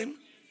time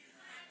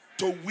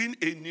to win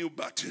a new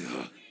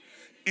battle.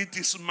 It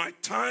is my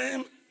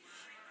time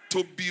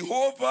to be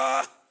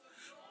over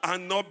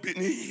and not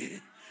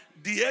beneath.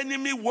 The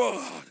enemy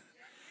world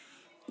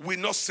will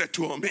not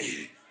settle on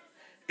me.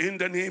 In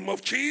the name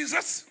of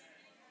Jesus.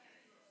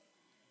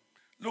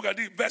 Look at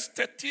it. Verse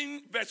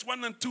 13, verse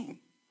 1 and 2.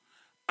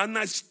 And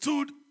I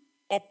stood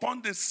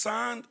upon the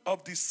sand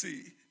of the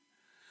sea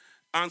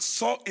and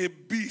saw a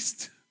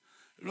beast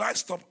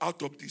rise up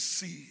out of the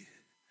sea,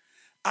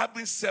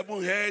 having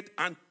 7 heads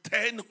and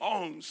 10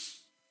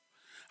 horns.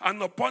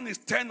 And upon his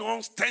 10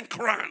 horns, 10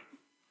 crowns.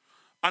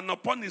 And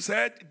upon his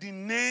head, the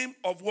name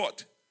of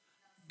what?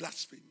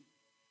 Blasphemy.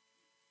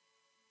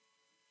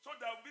 So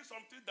there will be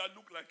something that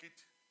look like it.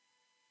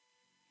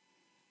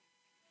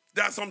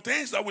 There are some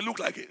things that will look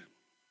like it.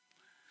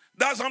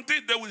 There are some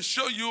things that will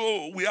show you,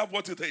 oh, we have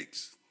what it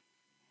takes.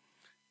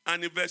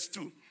 And in verse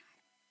 2,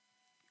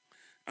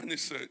 and he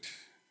said,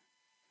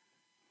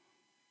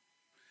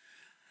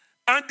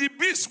 and the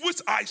beast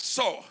which I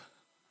saw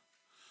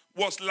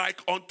was like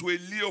unto a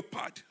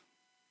leopard.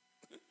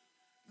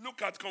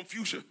 Look at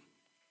confusion.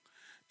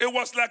 It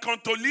was like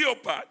unto a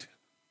leopard.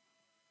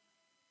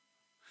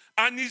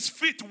 And his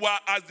feet were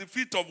as the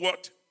feet of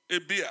what? A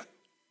bear.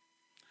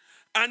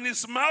 And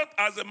his mouth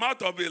as the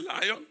mouth of a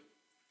lion.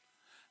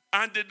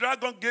 And the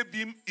dragon gave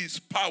him his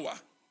power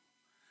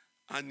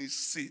and his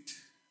seat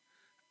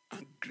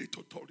and great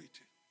authority.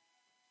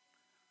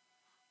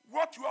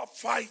 What you are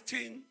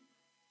fighting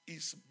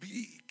is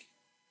big.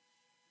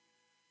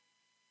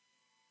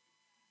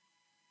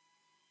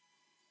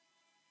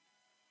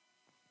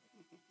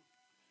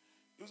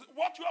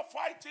 What you are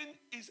fighting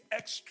is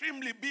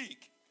extremely big.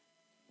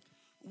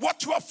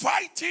 What you are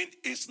fighting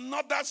is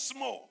not that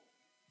small.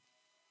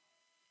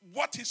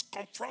 What is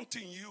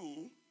confronting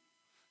you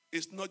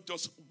is not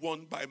just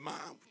won by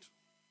mouth.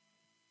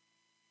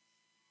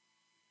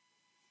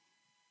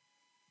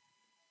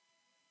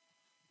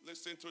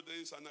 Listen to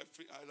this, and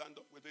I land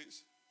up with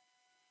this.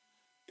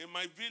 In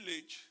my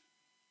village,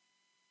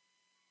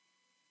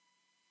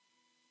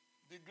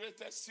 the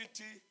greatest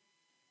city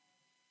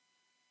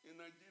in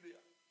Nigeria.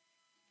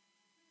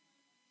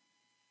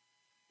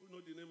 Who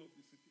know the name of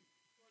the city?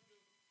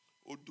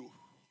 Odo.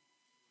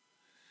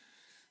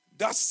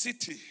 That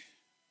city,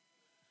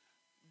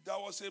 there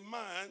was a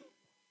man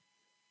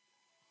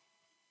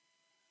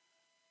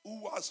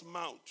who was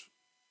mount,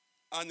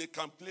 and he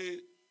can play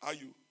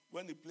Ayu.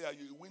 When he play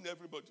Ayu, he win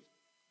everybody.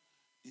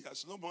 He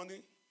has no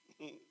money.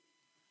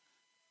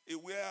 He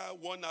wear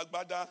one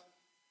agbada.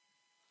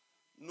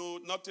 No,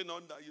 nothing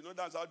under. You know,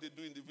 that's how they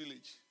do in the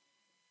village.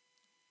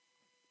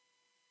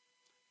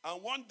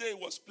 And one day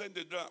he was playing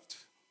the draft.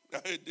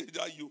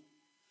 Ayu.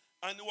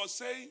 And he was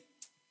saying,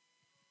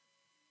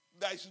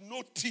 there is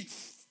no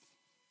thief.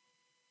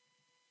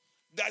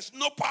 There is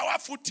no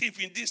powerful thief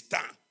in this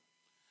town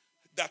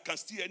that can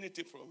steal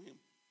anything from him.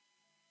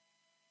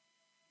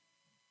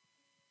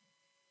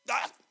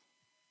 That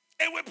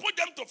it will put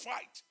them to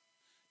fight.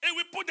 It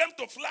will put them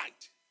to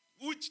flight.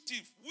 Which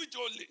thief? Which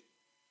only?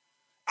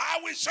 I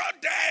will show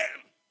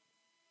them.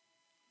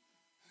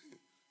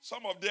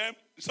 Some of the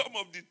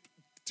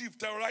thief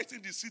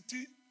terrorizing the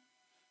city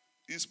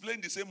is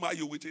playing the same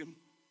Mario with him.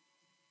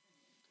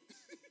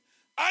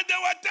 And they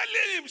were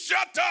telling him,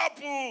 shut up.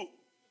 Oh.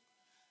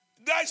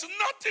 There's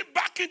nothing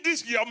back in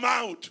this your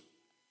mouth.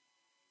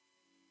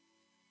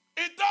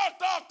 He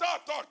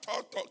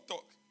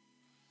talk.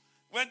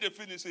 When they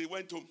finished, he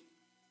went home.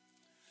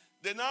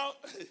 They now,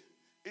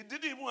 he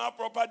didn't even have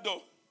proper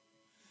door.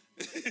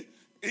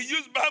 He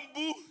used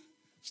bamboo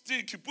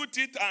stick, he put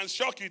it and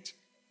shook it.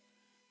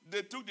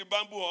 They took the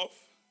bamboo off,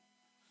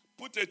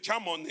 put a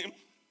charm on him.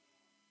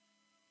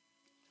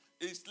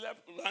 He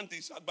slept around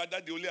his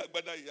agbada, the only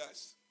agbada he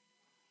has.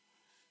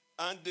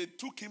 And they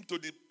took him to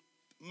the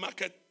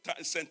market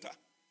center.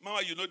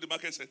 Mama, you know the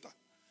market center.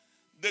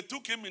 They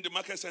took him in the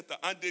market center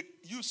and they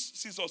used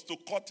scissors to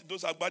cut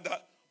those agbada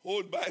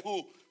hole by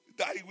hole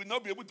that he will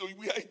not be able to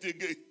wear it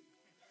again.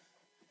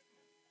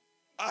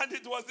 And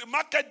it was the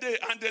market day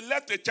and they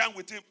left a charm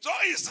with him. So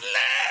he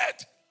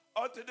slept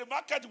until the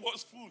market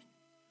was full.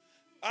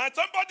 And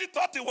somebody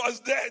thought he was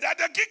dead. And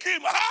they kicked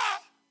him.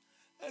 Ah!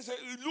 And said,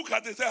 look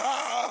at it and say,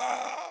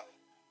 ah!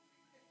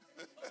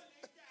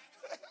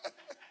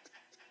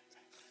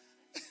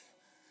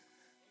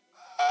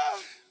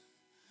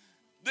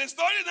 The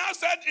story now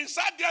said he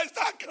sat there and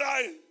started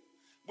crying.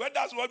 Well,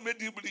 that's what made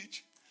him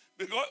rich.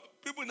 Because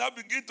people now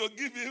begin to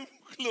give him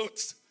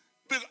clothes.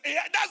 Because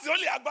that's the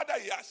only agbada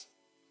he has.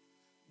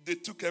 They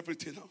took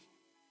everything off.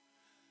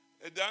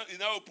 And then he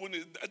now opened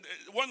it.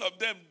 One of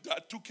them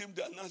that took him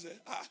there now said,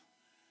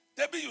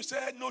 Debbie, you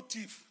said no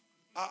thief.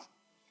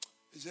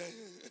 He said,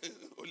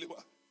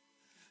 Oliver,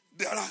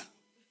 there are.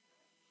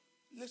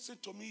 Listen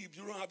to me, if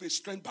you don't have a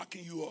strength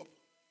backing you up,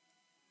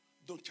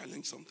 don't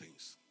challenge some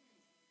things.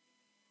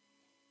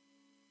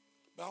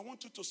 But I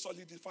want you to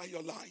solidify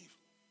your life.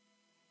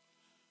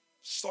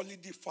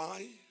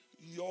 Solidify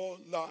your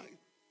life.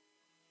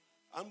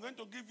 I'm going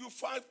to give you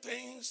 5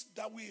 things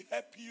that will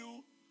help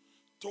you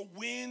to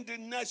win the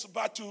next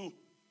battle.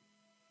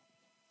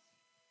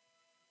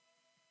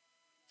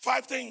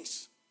 5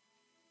 things.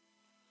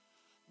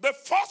 The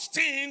first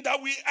thing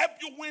that will help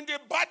you win the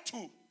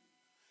battle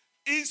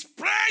is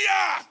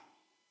prayer.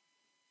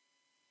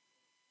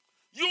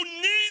 You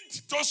need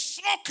to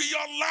soak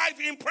your life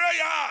in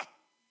prayer.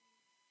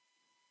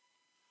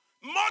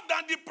 More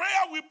than the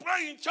prayer we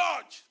pray in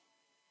church.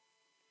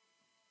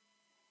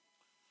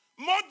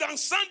 More than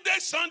Sunday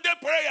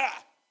prayer.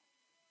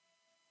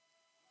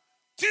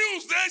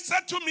 Tuesday,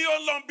 said to me,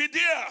 oh Lord, be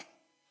there.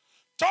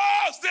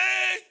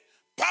 Thursday,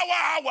 power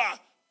hour.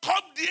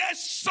 Come there,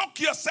 soak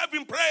yourself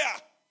in prayer.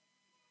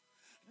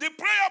 The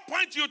prayer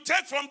point you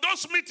take from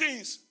those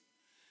meetings,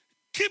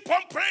 keep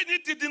on praying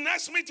it in the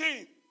next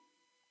meeting.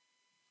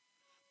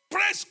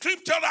 Pray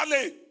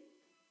scripturally.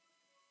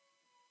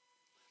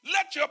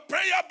 Let your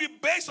prayer be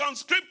based on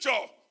scripture,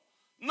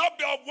 not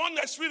be of one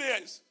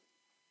experience.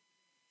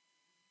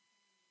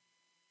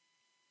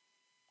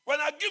 When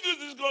I give you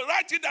this, go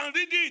write it and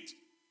read it.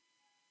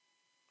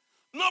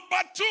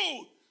 Number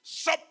 2,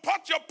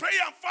 support your prayer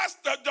and fast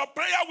your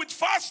prayer with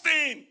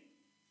fasting.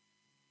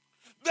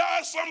 There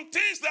are some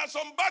things, there are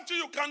some battles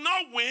you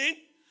cannot win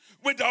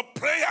without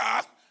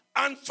prayer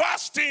and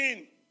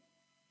fasting.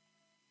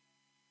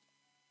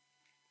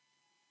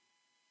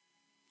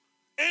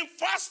 In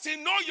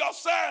fasting, know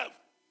yourself.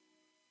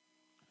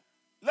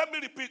 Let me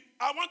repeat.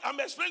 I'm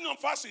explaining on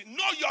fasting.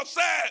 Know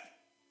yourself.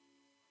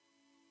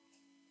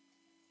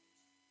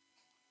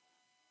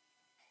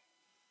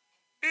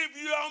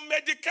 If you are on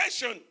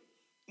medication,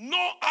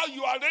 know how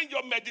you arrange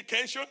your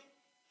medication.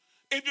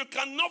 If you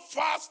cannot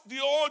fast the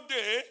whole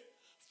day,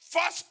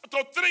 fast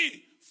to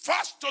 3,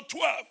 fast to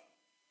 12,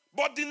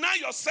 but deny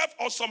yourself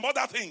of some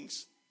other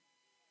things.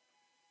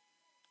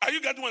 Are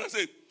you getting what I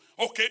say?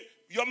 Okay,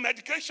 your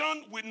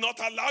medication will not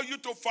allow you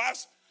to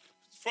fast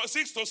from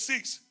 6 to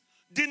 6.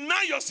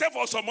 Deny yourself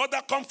of some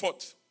other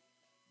comfort.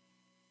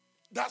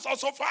 That's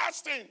also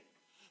fasting.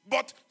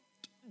 But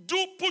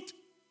do put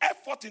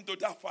effort into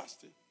that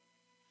fasting.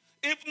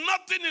 If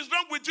nothing is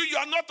wrong with you, you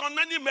are not on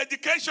any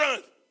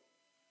medication.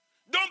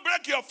 Don't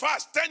break your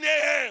fast 10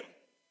 a.m.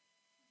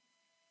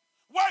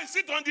 Why is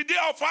it on the day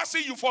of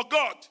fasting you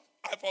forgot?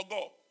 I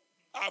forgot.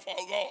 I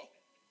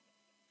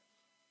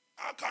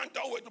can't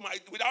do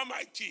it without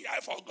my tea.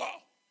 I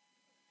forgot.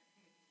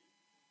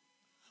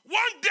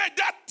 One day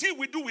that tea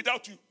will do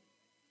without you.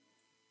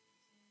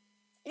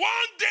 One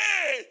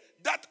day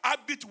that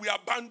habit will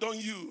abandon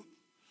you.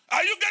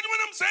 Are you getting what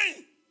I'm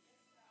saying?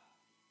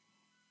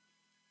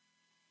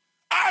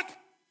 Add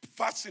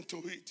fasting to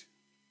it.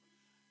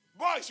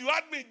 Boys, you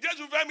add me.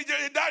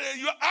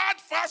 You add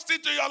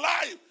fasting to your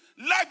life.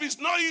 Life is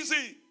not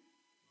easy.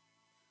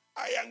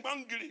 I am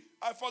hungry.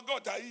 I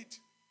forgot I eat.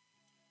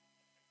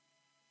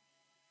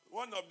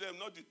 One of them,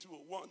 not the two.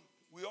 One.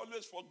 We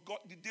always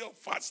forgot the day of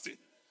fasting.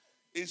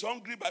 He's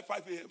hungry by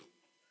 5 a.m.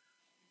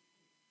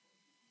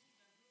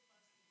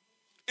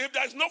 If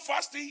there's no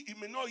fasting, he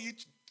may not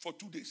eat for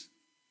 2 days.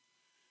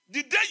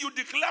 The day you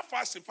declare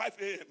fasting, 5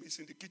 a.m., he's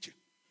in the kitchen.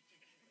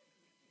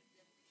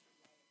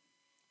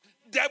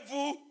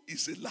 Devil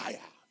is a liar.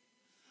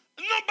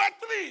 Number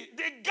 3,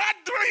 the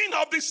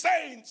gathering of the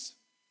saints.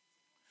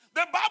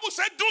 The Bible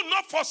said, do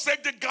not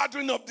forsake the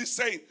gathering of the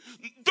saints.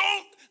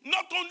 Don't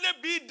not only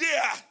be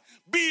there,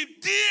 be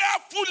there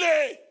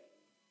fully.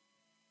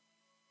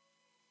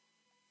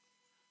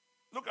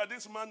 Look at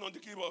this man on the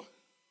keyboard.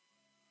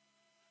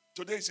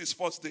 Today is his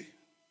first day.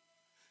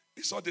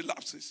 He saw the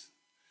lapses.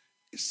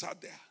 He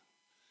sat there.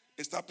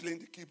 He started playing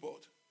the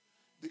keyboard.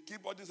 The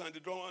keyboardist and the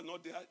drummer are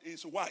not there.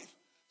 His wife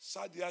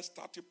sat there,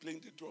 started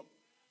playing the drum.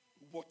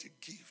 What a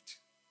gift.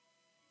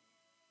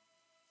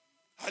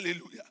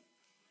 Hallelujah.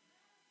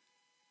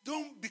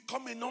 Don't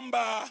become a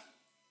number.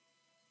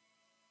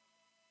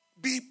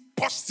 Be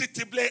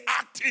positively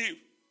active.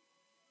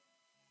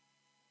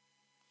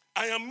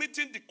 I am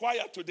meeting the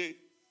choir today.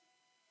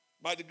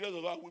 By the grace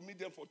of God, we meet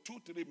them for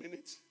 2-3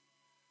 minutes.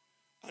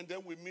 And then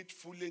we meet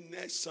fully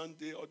next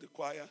Sunday, or the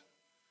choir.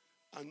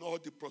 And all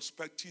the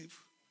prospective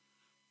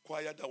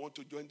choir that want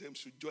to join them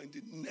should join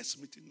the next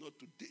meeting, not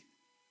today.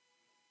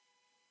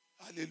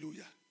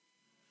 Hallelujah.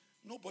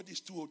 Nobody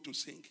is too old to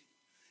sing.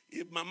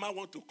 If mama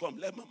want to come,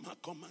 let mama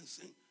come and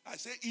sing. I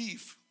say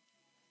if.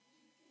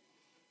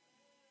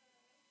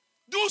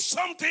 Do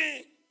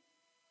something.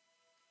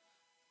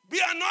 Be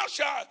an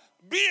usher.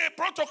 Be a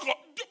protocol.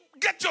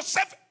 Get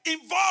yourself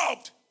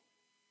involved.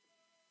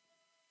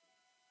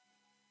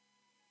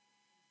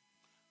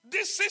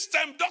 This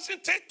system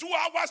doesn't take 2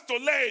 hours to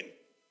learn.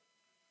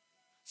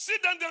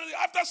 Sit down there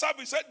after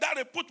service, say,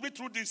 Daddy, put me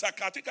through this. I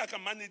think I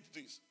can manage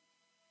this.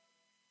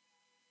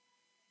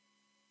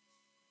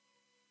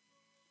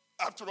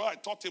 After all, I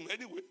taught him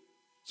anyway.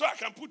 So I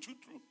can put you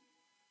through.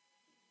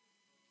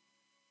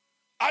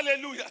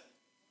 Hallelujah.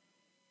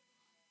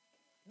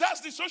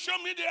 That's the social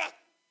media.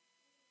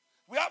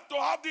 We have to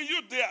have the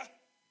youth there.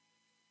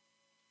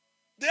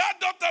 The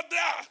adult are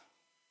there.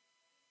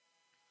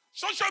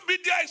 Social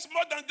media is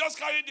more than just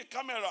carrying the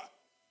camera.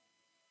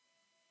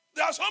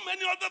 There are so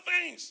many other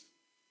things.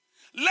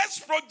 Let's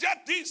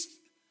project this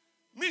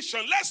mission.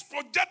 Let's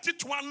project it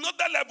to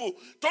another level.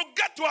 To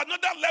get to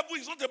another level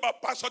is not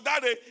about Pastor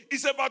Dare.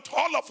 It's about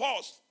all of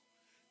us.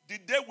 The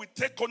day we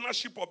take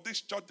ownership of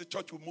this church, the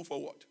church will move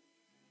forward.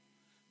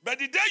 But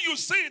the day you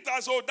see it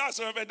as, oh, that's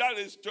Reverend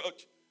Dare's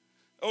church.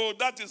 Oh,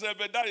 that is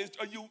Reverend Dare's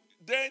church. You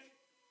then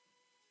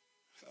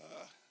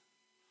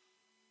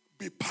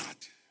be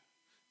part.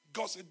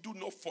 God said, do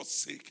not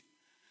forsake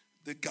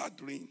the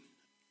gathering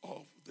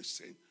of the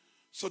saints.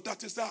 So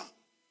that is that.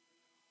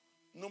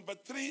 Number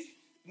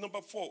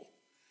 4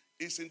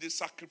 is in the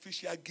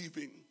sacrificial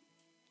giving.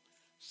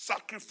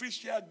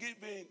 Sacrificial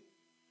giving.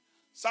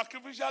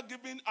 Sacrificial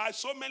giving are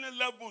so many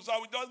levels. I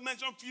will just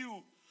mention a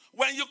few.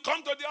 When you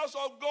come to the house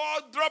of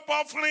God, drop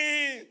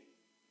offering.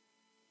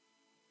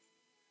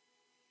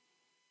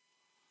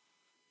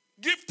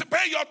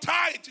 Pay your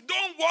tithe.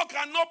 Don't work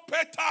and not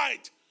pay tithe.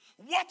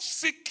 What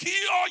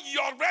secure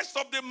your rest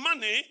of the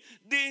money,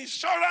 the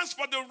insurance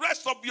for the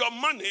rest of your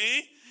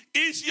money,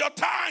 is your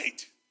tithe.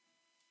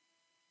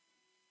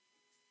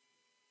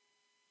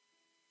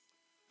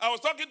 I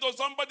was talking to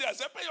somebody. I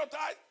said, pay your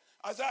tithe.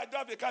 I said, I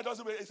drive a car.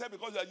 He said,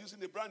 because you are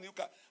using a brand new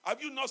car.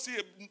 Have you not seen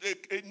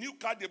a new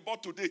car they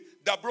bought today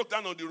that broke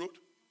down on the road?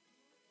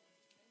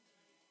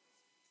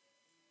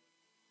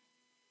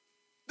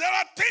 There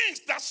are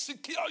things that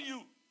secure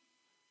you.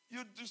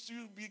 You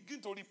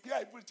begin to repair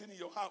everything in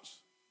your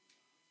house.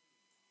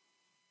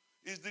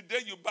 It's the day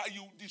you buy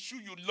the shoe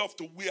you love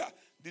to wear.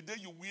 The day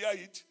you wear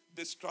it,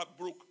 the strap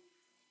broke.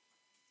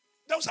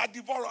 Those are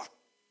devourer.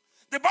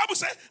 The Bible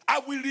says, I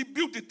will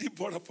rebuke the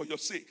devourer for your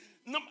sake.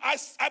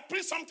 I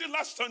preached something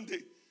last Sunday.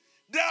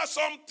 There are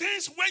some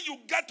things when you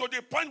get to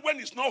the point when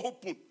it's not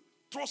open,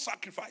 through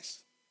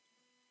sacrifice.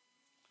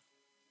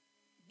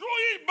 Do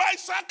it by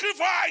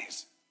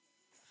sacrifice.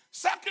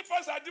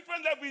 Sacrifice at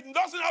different levels. It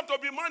doesn't have to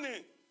be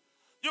money.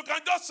 You can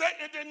just say,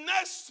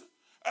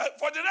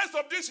 for the rest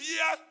of this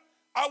year,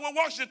 I will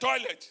wash the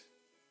toilet.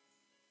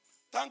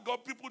 Thank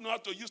God people know how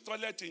to use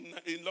toilet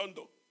in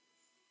London.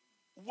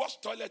 Wash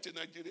toilet in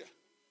Nigeria.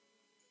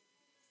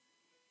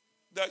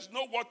 There's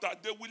no water.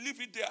 They will leave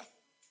it there.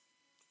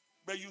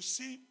 But you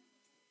see,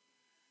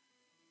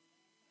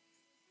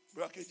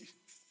 Brakeji,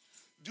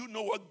 do you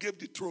know what gave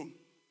the throne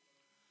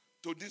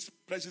to this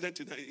president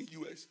in the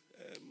U.S.?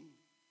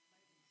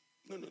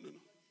 No.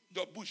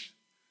 George Bush.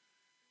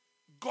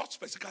 God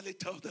specifically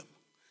tells them,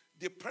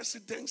 the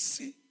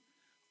presidency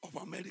of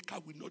America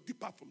will not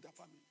depart from their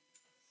family.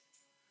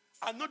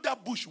 Another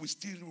Bush will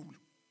still rule.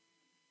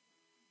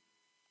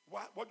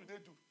 What do?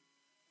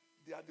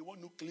 They are the one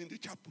who clean the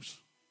chapels.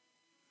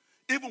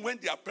 Even when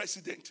they are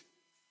president,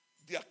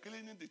 they are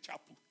cleaning the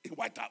chapel in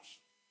White House.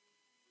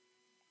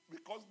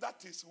 Because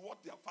that is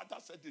what their father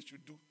said they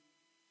should do.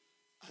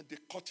 And they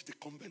cut the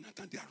covenant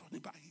and they are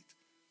running by it.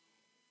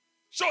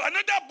 So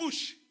another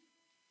Bush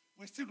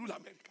will still rule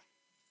America.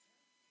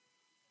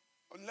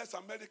 Unless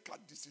America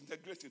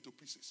disintegrates into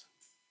pieces.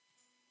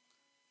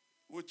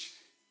 Which,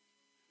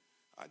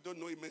 I don't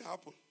know, it may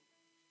happen.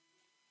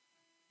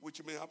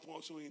 Which may happen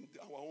also in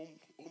our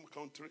home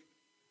country.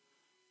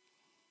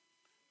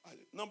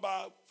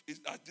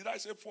 Did I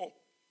say 4?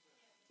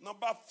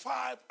 Number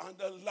 5 and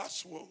the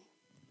last one.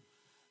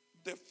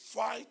 They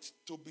fight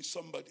to be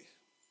somebody.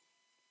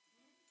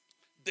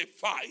 They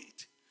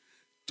fight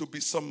to be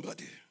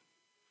somebody.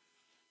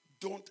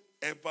 Don't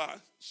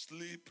ever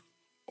sleep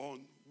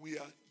on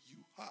where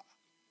you are.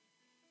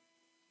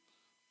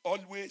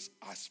 Always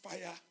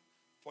aspire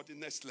for the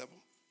next level.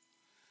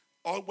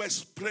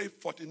 Always pray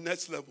for the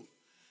next level.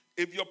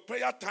 If your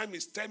prayer time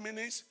is 10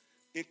 minutes,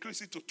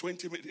 increase it to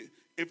 20 minutes.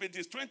 If it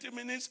is 20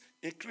 minutes,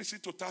 increase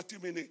it to 30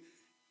 minutes.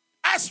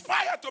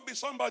 Aspire to be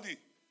somebody.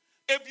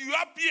 If you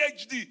have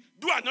PhD,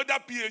 do another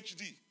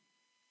PhD.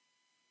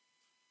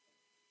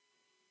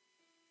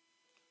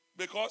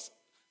 Because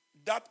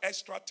that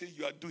extra thing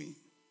you are doing,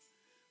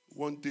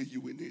 one day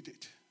you will need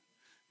it.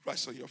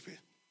 Rise on your feet.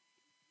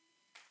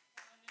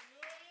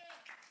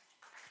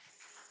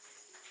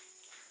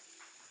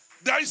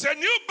 There is a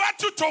new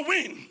battle to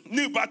win.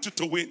 New battle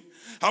to win.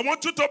 I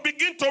want you to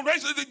begin to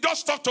raise it.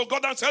 Just talk to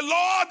God and say,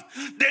 Lord,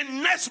 the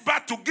next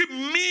battle, give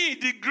me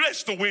the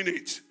grace to win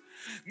it.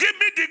 Give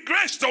me the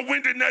grace to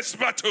win the next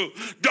battle.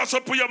 Just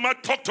open your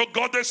mouth, talk to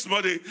God this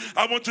morning.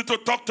 I want you to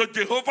talk to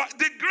Jehovah.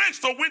 The grace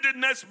to win the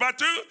next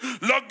battle,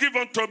 Lord, give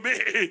unto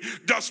me.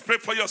 Just pray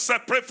for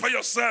yourself. Pray for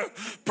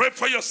yourself. Pray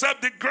for yourself.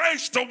 The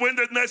grace to win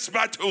the next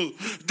battle.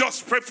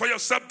 Just pray for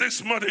yourself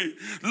this morning.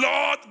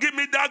 Lord, give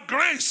me that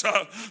grace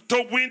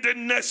to win the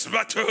next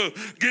battle.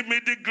 Give me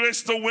the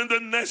grace to win the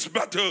next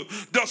battle.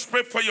 Just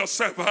pray for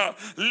yourself. The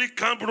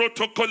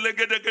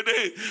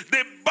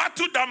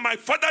battle that my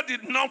father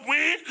did not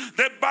win,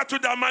 the battle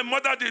that my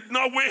mother did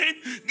not win,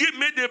 give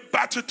me the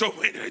battle to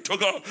win it, oh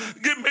God.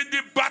 Give me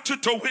the battle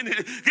to win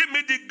it. Give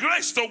me the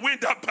grace to win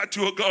that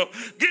battle, oh God.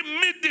 Give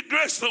me the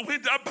grace to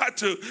win that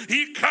battle.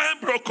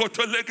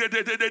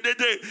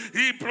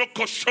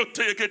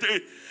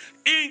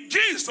 In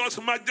Jesus'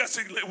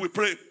 majestic name we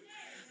pray.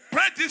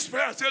 Pray this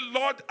prayer and say,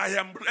 Lord, I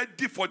am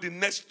ready for the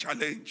next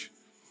challenge.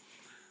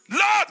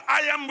 Lord,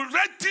 I am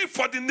ready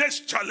for the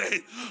next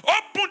challenge.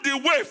 Open the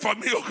way for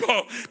me, oh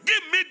God.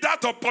 Give me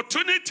that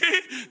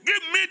opportunity.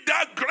 Give me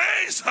that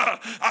grace.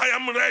 I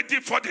am ready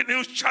for the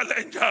new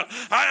challenge.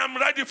 I am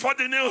ready for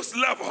the new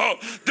level.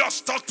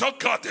 Just talk to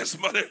God this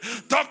morning.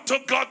 Talk to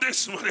God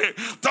this morning.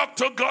 Talk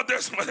to God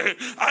this morning.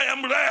 I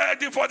am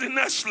ready for the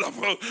next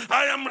level.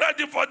 I am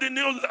ready for the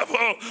new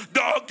level.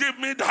 Lord, give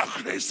me that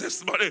grace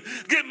this morning.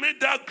 Give me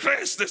that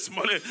grace this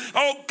morning.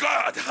 Oh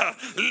God,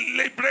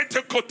 liberate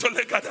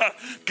Kotolegada.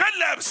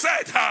 Caleb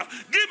said,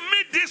 give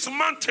me this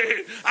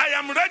mountain. I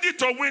am ready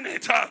to win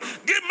it.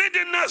 Give me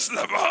the next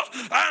level.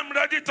 I am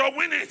ready to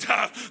win it.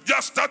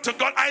 Just talk to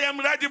God. I am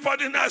ready for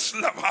the next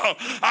level.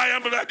 I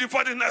am ready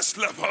for the next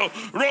level.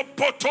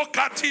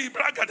 Robotokati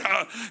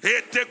bragada.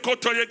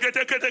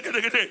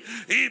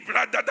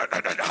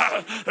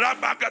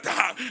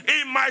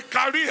 In my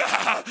career,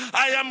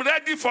 I am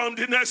ready for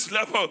the next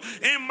level.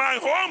 In my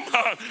home,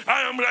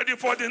 I am ready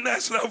for the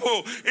next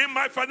level. In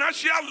my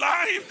financial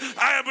life,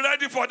 I am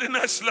ready for the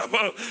next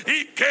level.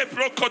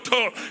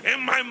 In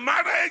my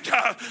marriage,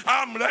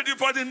 I'm ready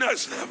for the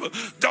next level.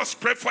 Just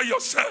pray for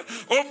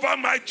yourself. Over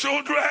my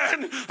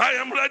children, I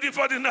am ready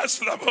for the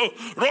next level.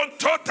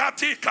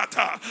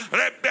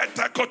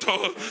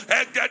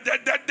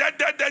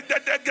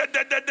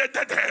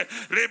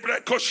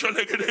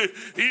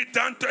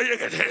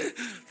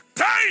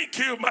 Thank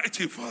you,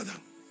 mighty Father.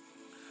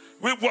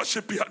 We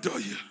worship you, adore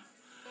you.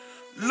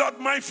 Lord,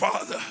 my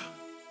Father,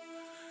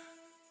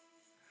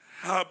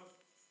 have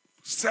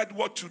said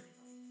what to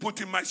put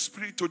in my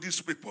spirit to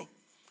these people.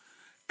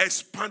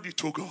 Expand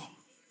it, oh God.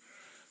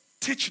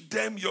 Teach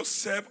them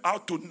yourself how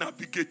to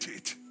navigate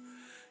it.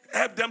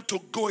 Help them to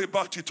go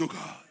about it, oh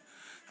God.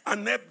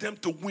 And help them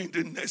to win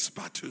the next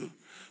battle.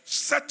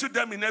 Settle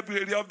them in every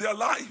area of their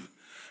life.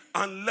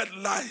 And let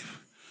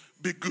life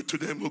be good to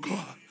them, oh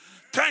God.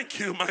 Thank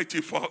you, mighty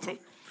Father.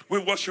 We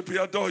worship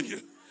you, adore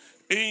you.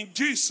 In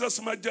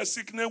Jesus'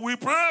 majestic name we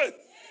pray.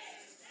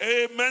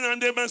 Amen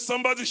and amen.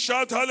 Somebody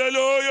shout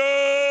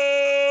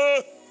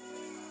hallelujah.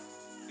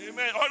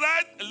 Amen. All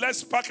right,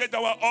 let's package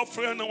our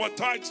offering and our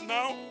tithes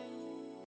now.